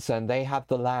they're concerned, they have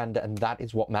the land, and that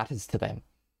is what matters to them.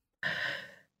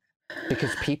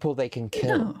 Because people they can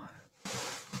kill.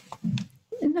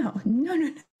 No.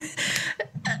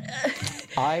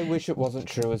 I wish it wasn't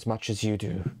true as much as you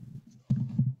do.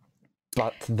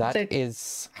 But that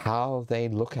is how they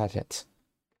look at it.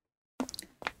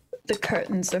 The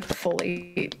curtains are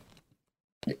fully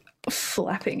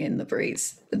flapping in the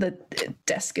breeze. The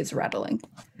desk is rattling.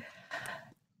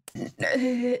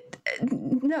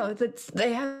 No,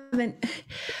 they haven't.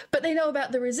 But they know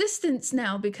about the resistance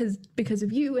now because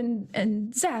of you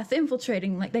and Zath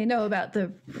infiltrating. Like, they know about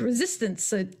the resistance,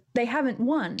 so they haven't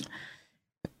won.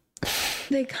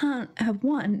 They can't have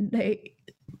won.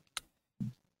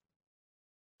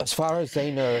 As far as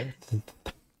they know,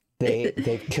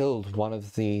 they've killed one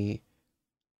of the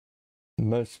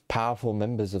most powerful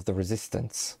members of the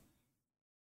resistance.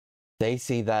 They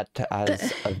see that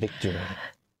as a victory.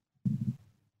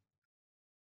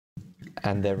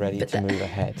 And they're ready to move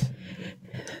ahead.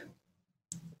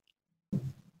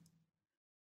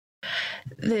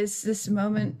 There's this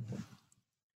moment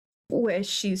where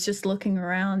she's just looking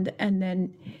around, and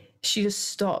then she just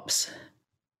stops.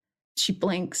 She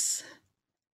blinks,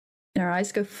 and her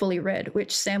eyes go fully red,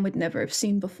 which Sam would never have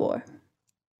seen before.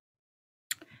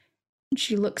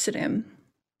 She looks at him.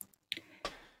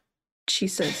 She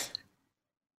says,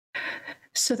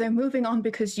 "So they're moving on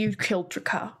because you killed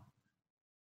Drakkar."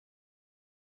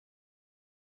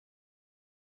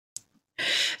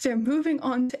 They're moving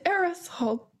on to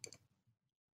Erethold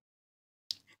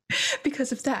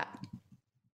because of that.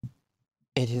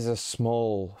 It is a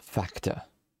small factor.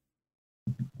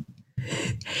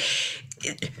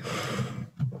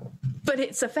 But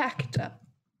it's a factor.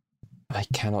 I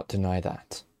cannot deny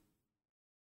that.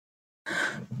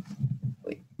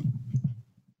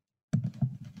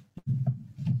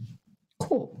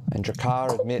 Cool. And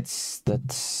Drakkar admits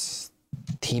that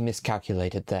he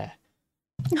miscalculated there.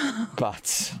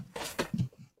 But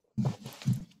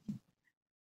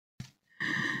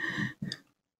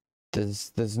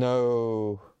there's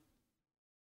no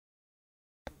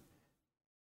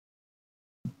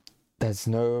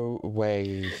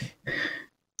way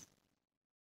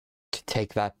to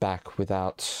take that back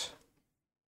without...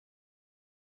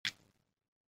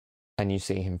 And you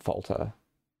see him falter.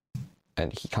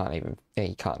 and he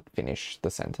can't finish the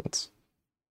sentence.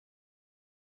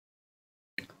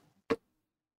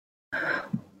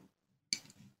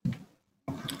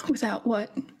 Without what?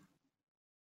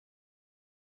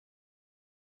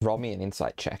 Roll me an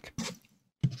insight check.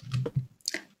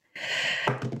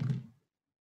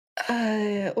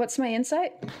 What's my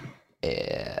insight?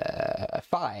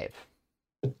 5.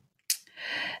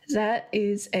 That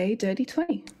is a dirty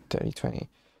 20. Dirty 20.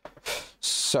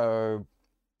 So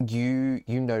you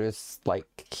notice,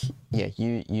 like, yeah,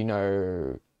 you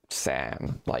know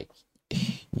Sam, like,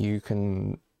 you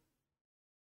can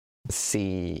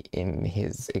see in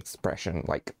his expression,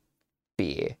 like,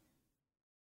 fear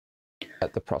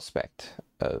at the prospect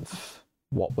of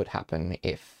what would happen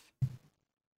if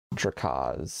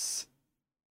Drakar's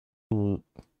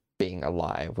being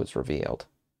alive was revealed.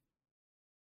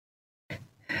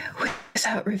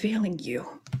 Without revealing you.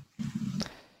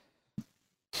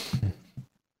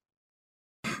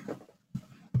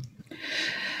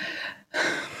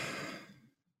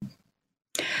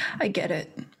 I get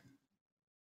it.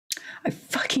 I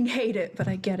fucking hate it, but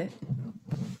I get it.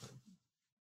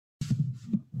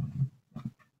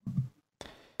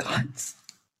 Gods.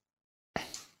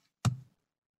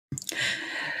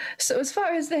 So as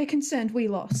far as they're concerned, we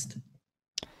lost.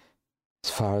 As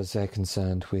far as they're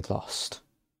concerned, we lost.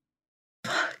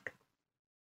 Fuck.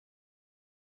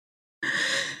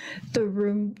 The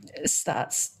room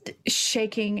starts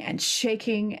shaking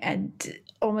and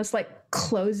almost like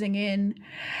closing in.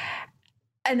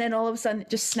 And then all of a sudden it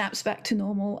just snaps back to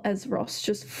normal as Ross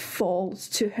just falls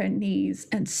to her knees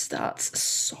and starts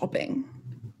sobbing.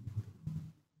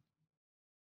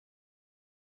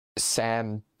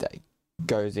 Sam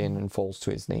goes in and falls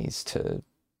to his knees to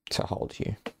hold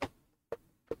you.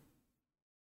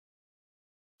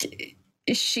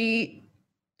 She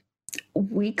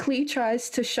weakly tries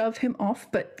to shove him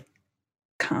off, but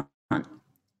can't,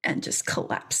 and just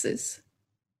collapses.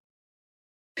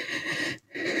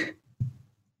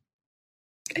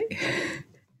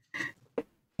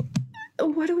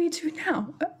 What do we do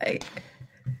now?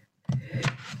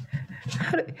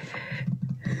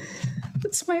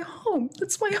 That's my home.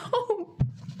 That's my home.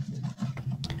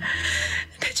 And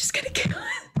I just gotta get on.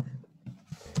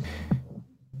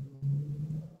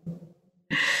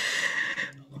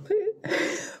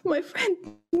 My friend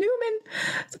Newman,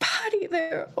 the party,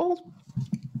 they're all.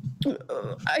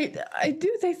 I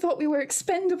do. They thought we were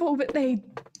expendable, but they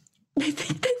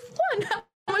think they've won. How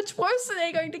much worse are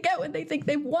they going to get when they think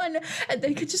they've won and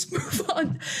they could just move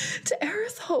on to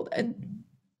Aerothold and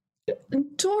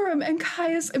Dorum and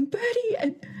Caius and Bertie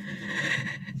and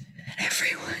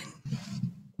everyone.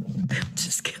 They'll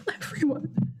just kill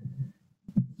everyone.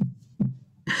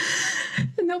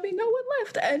 And there'll be no one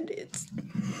left, and it's.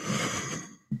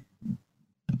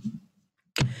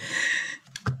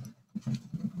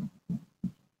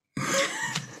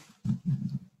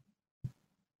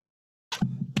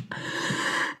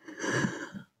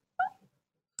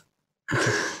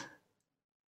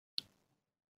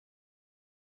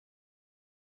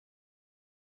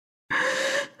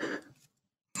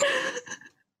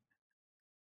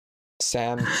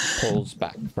 Sam pulls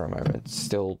back for a moment,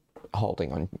 still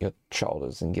holding on your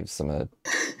shoulders, and gives them a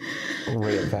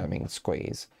reaffirming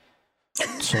squeeze.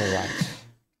 It's all right.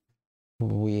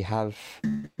 We have...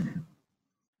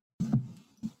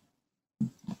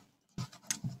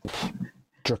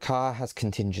 Drakar has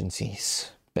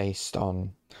contingencies based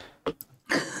on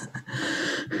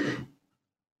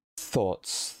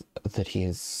thoughts that he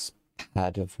has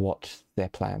had of what their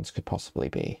plans could possibly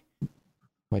be.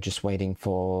 We're just waiting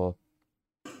for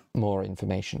more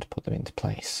information to put them into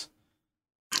place.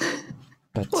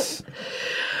 But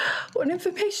what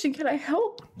information can I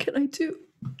help? Can I do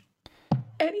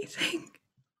anything?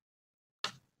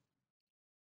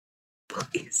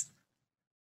 Please.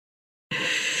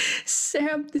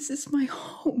 Sam, this is my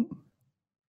home.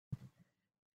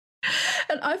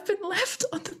 And I've been left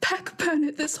on the back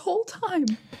burner this whole time.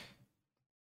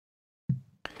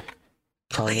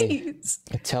 Please.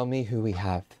 Tell me who we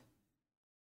have.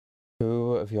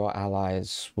 Who of your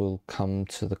allies will come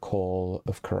to the call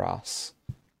of Karas?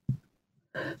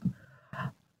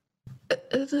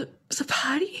 The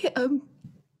party,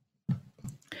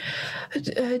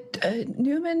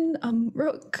 Newman,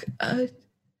 Rook,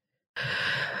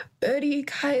 Bertie,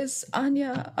 Caius,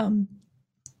 Anya,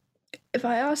 if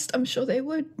I asked, I'm sure they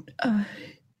would.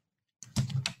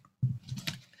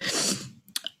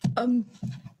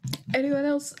 Anyone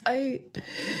else? I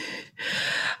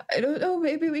don't know.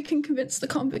 Maybe we can convince the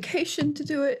Convocation to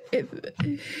do it. If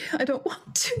I don't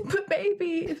want to, but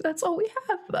maybe if that's all we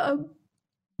have.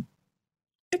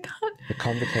 I can't.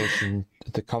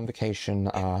 The convocation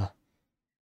are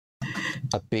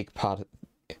a big part.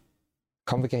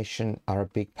 Convocation are a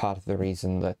big part of the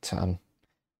reason that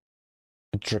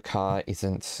Drakkar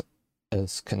isn't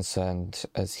as concerned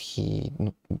as he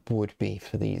would be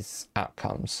for these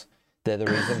outcomes. They're the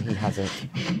reason he hasn't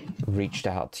reached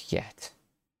out yet.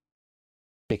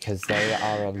 Because they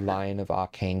are a line of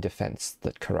arcane defense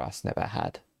that Karas never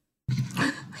had.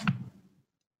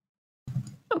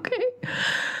 Okay.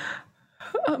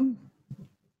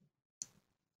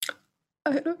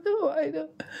 I don't know.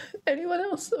 Anyone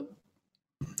else?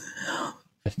 My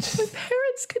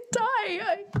parents could die.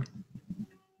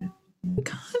 I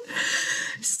can't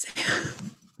say.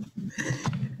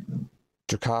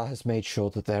 Drakkar has made sure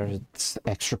that there is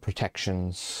extra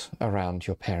protections around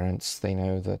your parents. They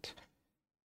know that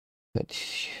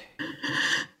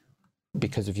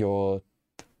because of your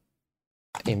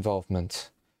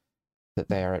involvement, that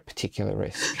they are at particular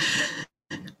risk.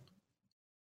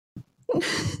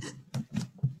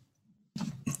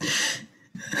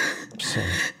 So,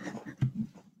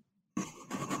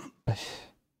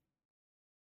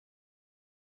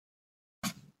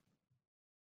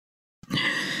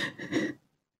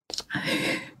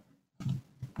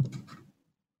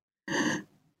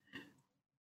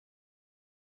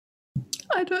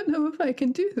 I don't know if I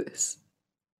can do this.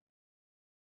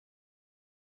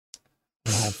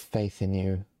 I have faith in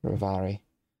you, Rivari.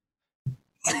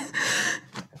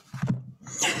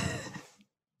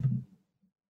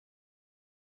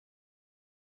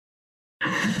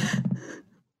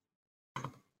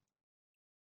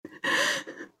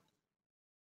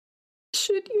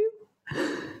 Should you?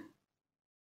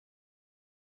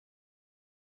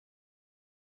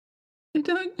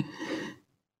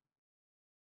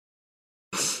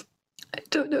 I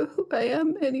don't know who I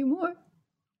am anymore.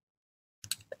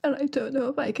 And I don't know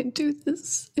if I can do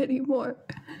this anymore.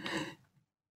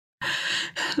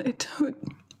 And I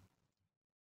don't.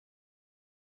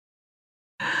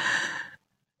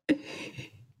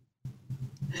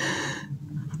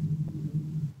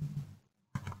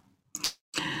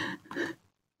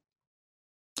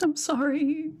 I'm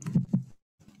sorry.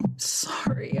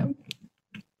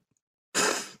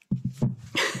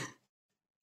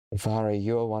 Rivari,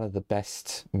 you are one of the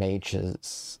best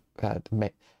mages, one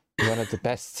of the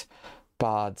best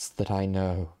bards that I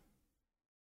know.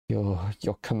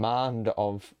 Your command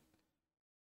of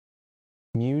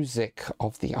music,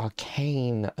 of the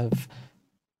arcane, of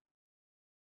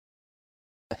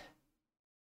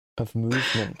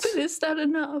movement. But is that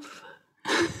enough?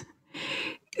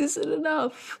 Is it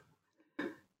enough?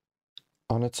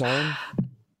 On its own,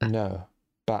 no.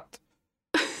 But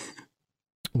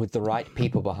with the right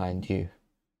people behind you,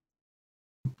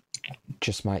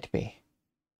 just might be.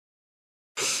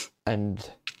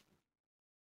 And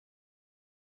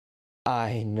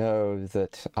I know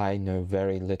that I know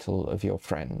very little of your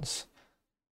friends.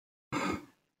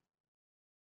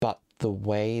 But the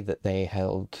way that they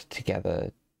held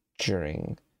together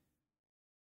during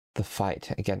the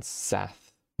fight against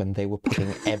Zath, when they were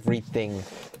putting everything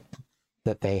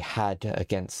that they had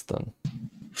against them,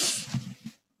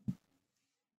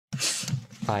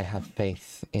 I have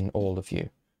faith in all of you.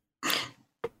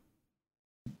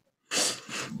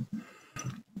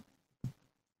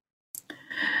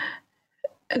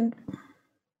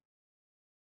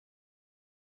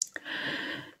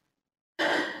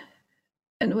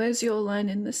 And where's your line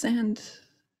in the sand?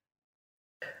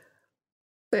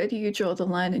 Where do you draw the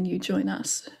line and you join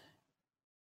us?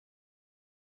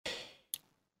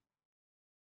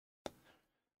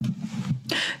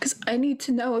 Because I need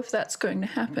to know if that's going to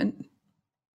happen.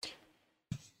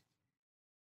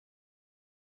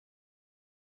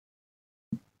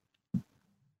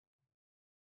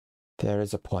 There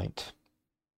is a point.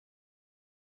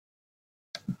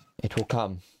 It will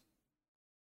come.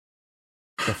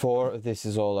 Before this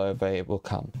is all over, it will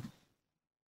come.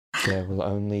 There will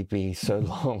only be so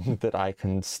long that I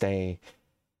can stay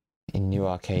in New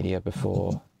Arcadia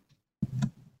before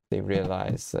they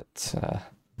realize that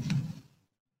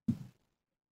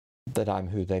that I'm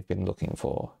who they've been looking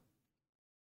for.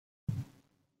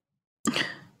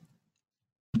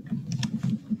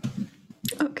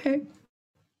 Okay.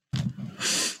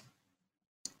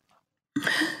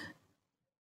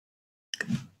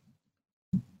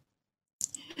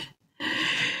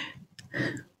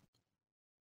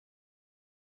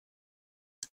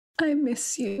 I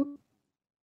miss you.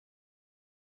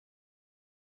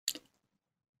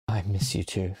 I miss you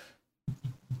too.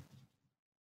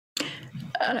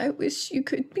 And I wish you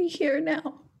could be here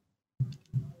now.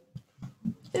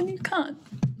 And you can't.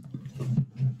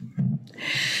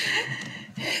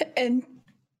 And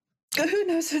Who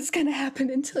knows what's going to happen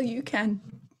until you can?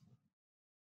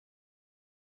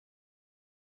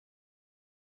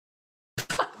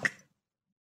 Fuck.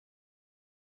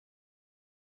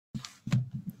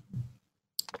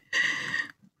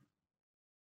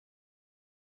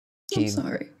 I'm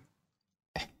sorry.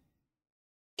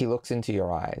 He looks into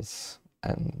your eyes,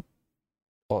 and,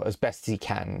 or as best he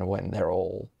can when they're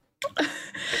all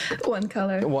One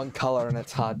color. one color, and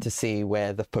it's hard to see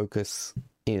where the focus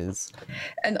is.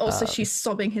 And also she's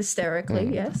sobbing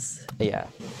hysterically, yes. Yeah.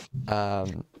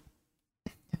 And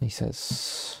he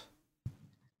says,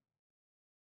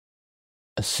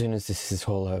 as soon as this is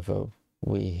all over,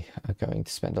 we are going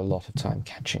to spend a lot of time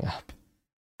catching up.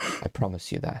 I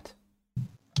promise you that.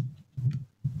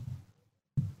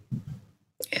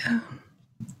 Yeah.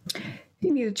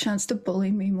 You need a chance to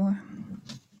bully me more.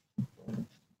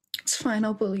 It's fine,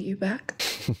 I'll bully you back.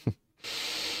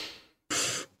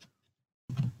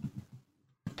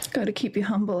 Gotta keep you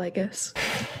humble, I guess.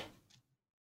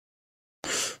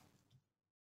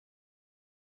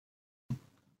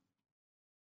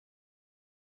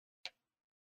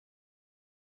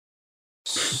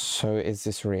 So is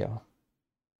this real?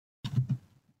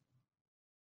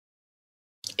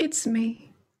 It's me.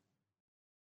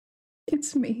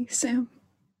 It's me, Sam.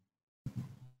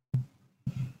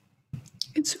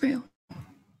 It's real.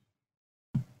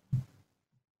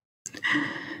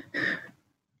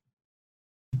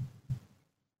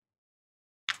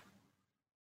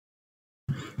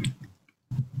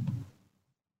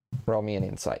 Roll me an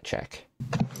insight check.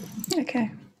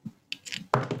 Okay.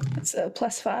 It's a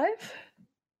 +5.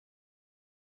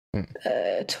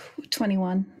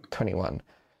 21. 21.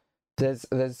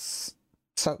 There's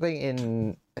something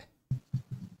in...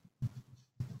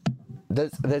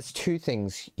 There's two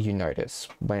things you notice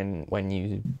when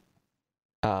you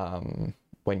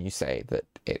say that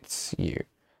it's you.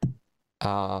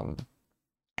 The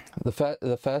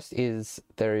first is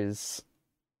there is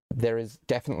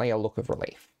definitely a look of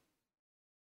relief.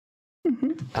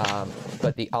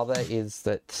 But the other is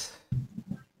that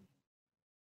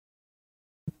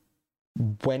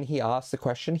when he asked the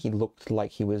question, he looked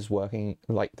like he was working,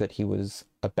 like that he was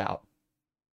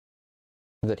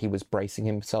bracing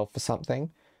himself for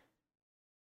something,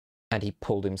 and he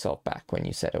pulled himself back when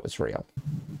you said it was real.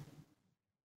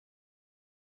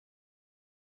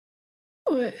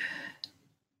 What?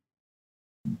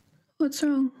 What's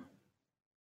wrong?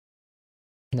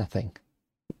 Nothing,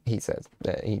 he says.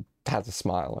 He has a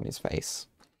smile on his face.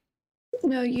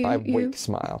 No, A weak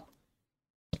smile.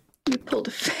 You pulled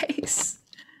a face.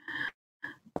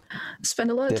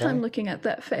 Spend a lot of Did time I? looking at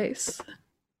that face.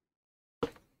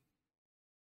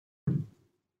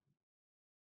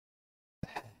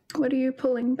 What are you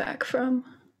pulling back from?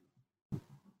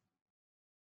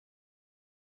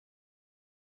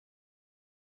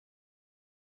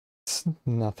 It's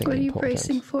nothing What are you important.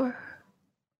 bracing for?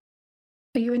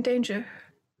 Are you in danger?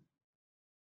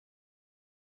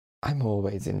 I'm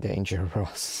always in danger,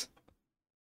 Ross.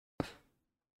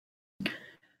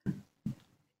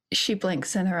 She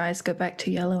blinks and her eyes go back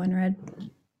to yellow and red.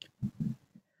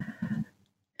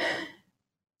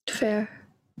 Fair.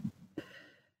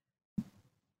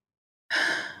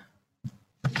 I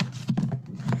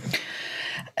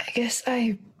guess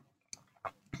I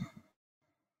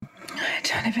don't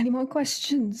have any more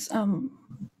questions.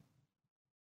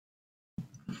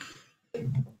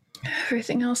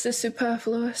 Everything else is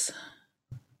superfluous.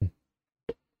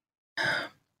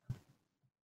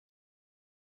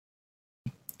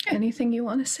 Anything you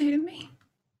want to say to me?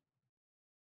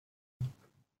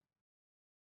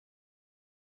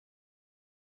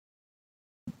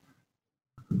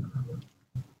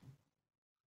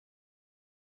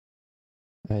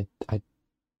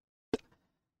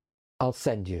 I'll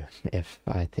send you if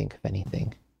I think of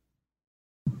anything.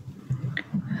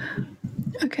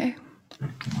 Okay.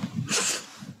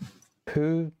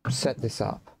 Who set this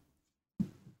up?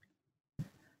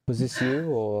 Was this you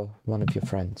or one of your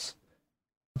friends?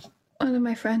 One of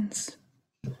my friends.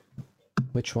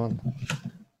 Which one?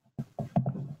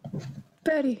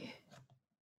 Betty.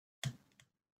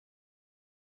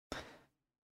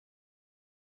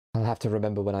 I'll have to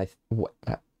remember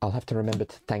I'll have to remember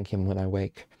to thank him when I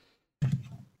wake.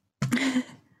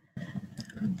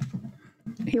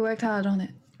 He worked hard on it.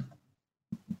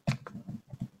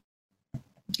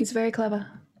 He's very clever.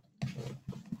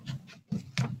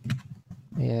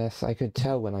 Yes, I could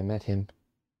tell when I met him.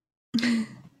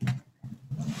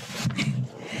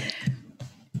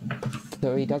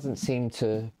 Though he doesn't seem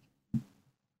to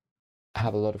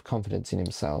have a lot of confidence in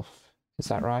himself. Is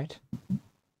that right?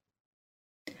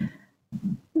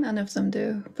 None of them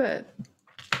do, but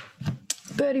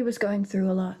Bertie was going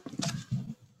through a lot.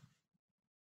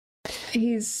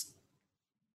 He's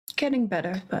getting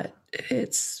better, but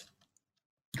it's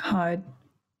hard.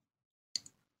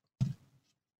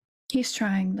 He's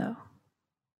trying, though.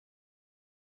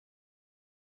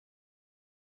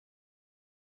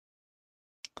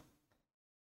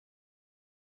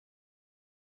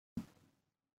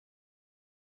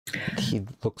 He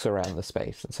looks around the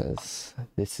space and says,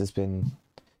 "This has been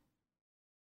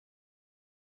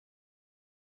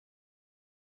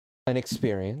an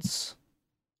experience."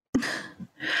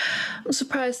 I'm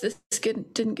surprised this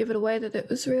didn't give it away that it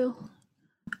was real.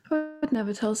 I would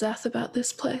never tell Zath about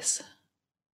this place.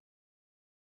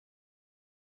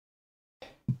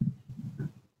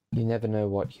 You never know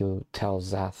what you'll tell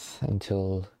Zath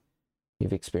until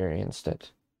you've experienced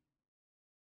it.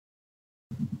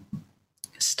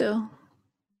 Still,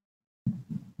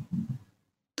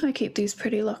 I keep these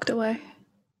pretty locked away.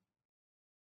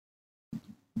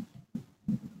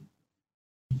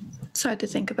 It's hard to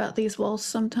think about these walls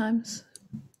sometimes.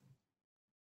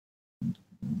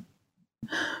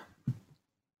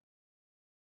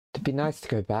 It'd be nice to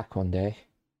go back one day.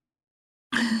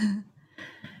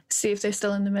 See if they're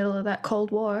still in the middle of that Cold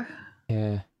War.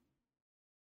 Yeah.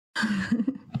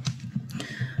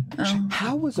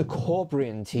 How was a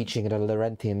Corbrian teaching at a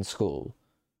Laurentian school?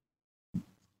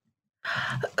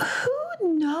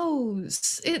 Who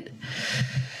knows?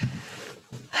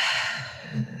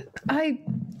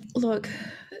 Look,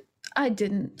 I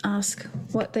didn't ask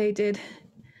what they did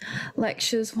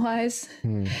lectures-wise.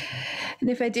 And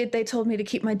if I did, they told me to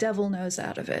keep my devil nose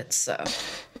out of it, so...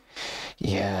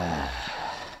 Yeah.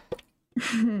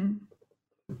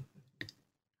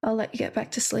 I'll let you get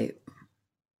back to sleep.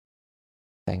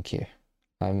 Thank you.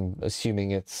 I'm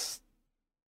assuming it's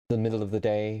the middle of the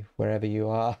day, wherever you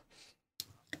are.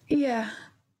 Yeah.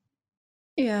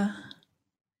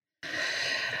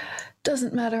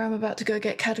 Doesn't matter, I'm about to go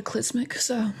get cataclysmic,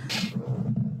 so...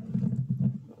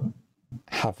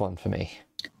 Have one for me.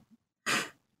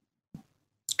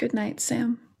 Good night,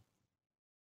 Sam.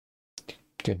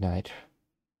 Good night,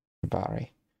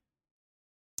 Bari.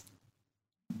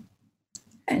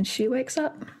 And she wakes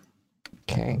up.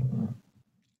 Okay.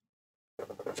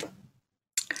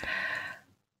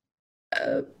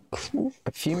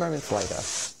 A few moments later,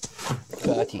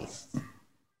 Bertie,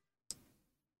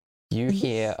 you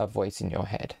hear a voice in your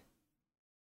head.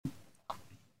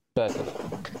 Bertie.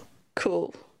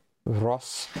 Cool.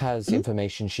 Ross has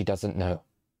information she doesn't know.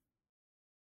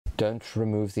 Don't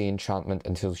remove the enchantment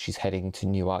until she's heading to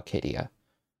New Arcadia.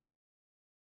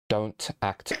 Don't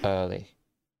act early,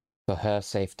 for her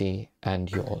safety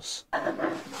and yours.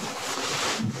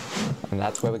 And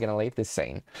that's where we're going to leave this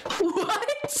scene.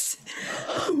 What?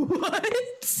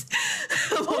 What?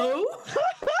 Hello?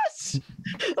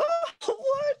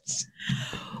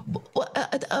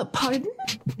 What? Pardon?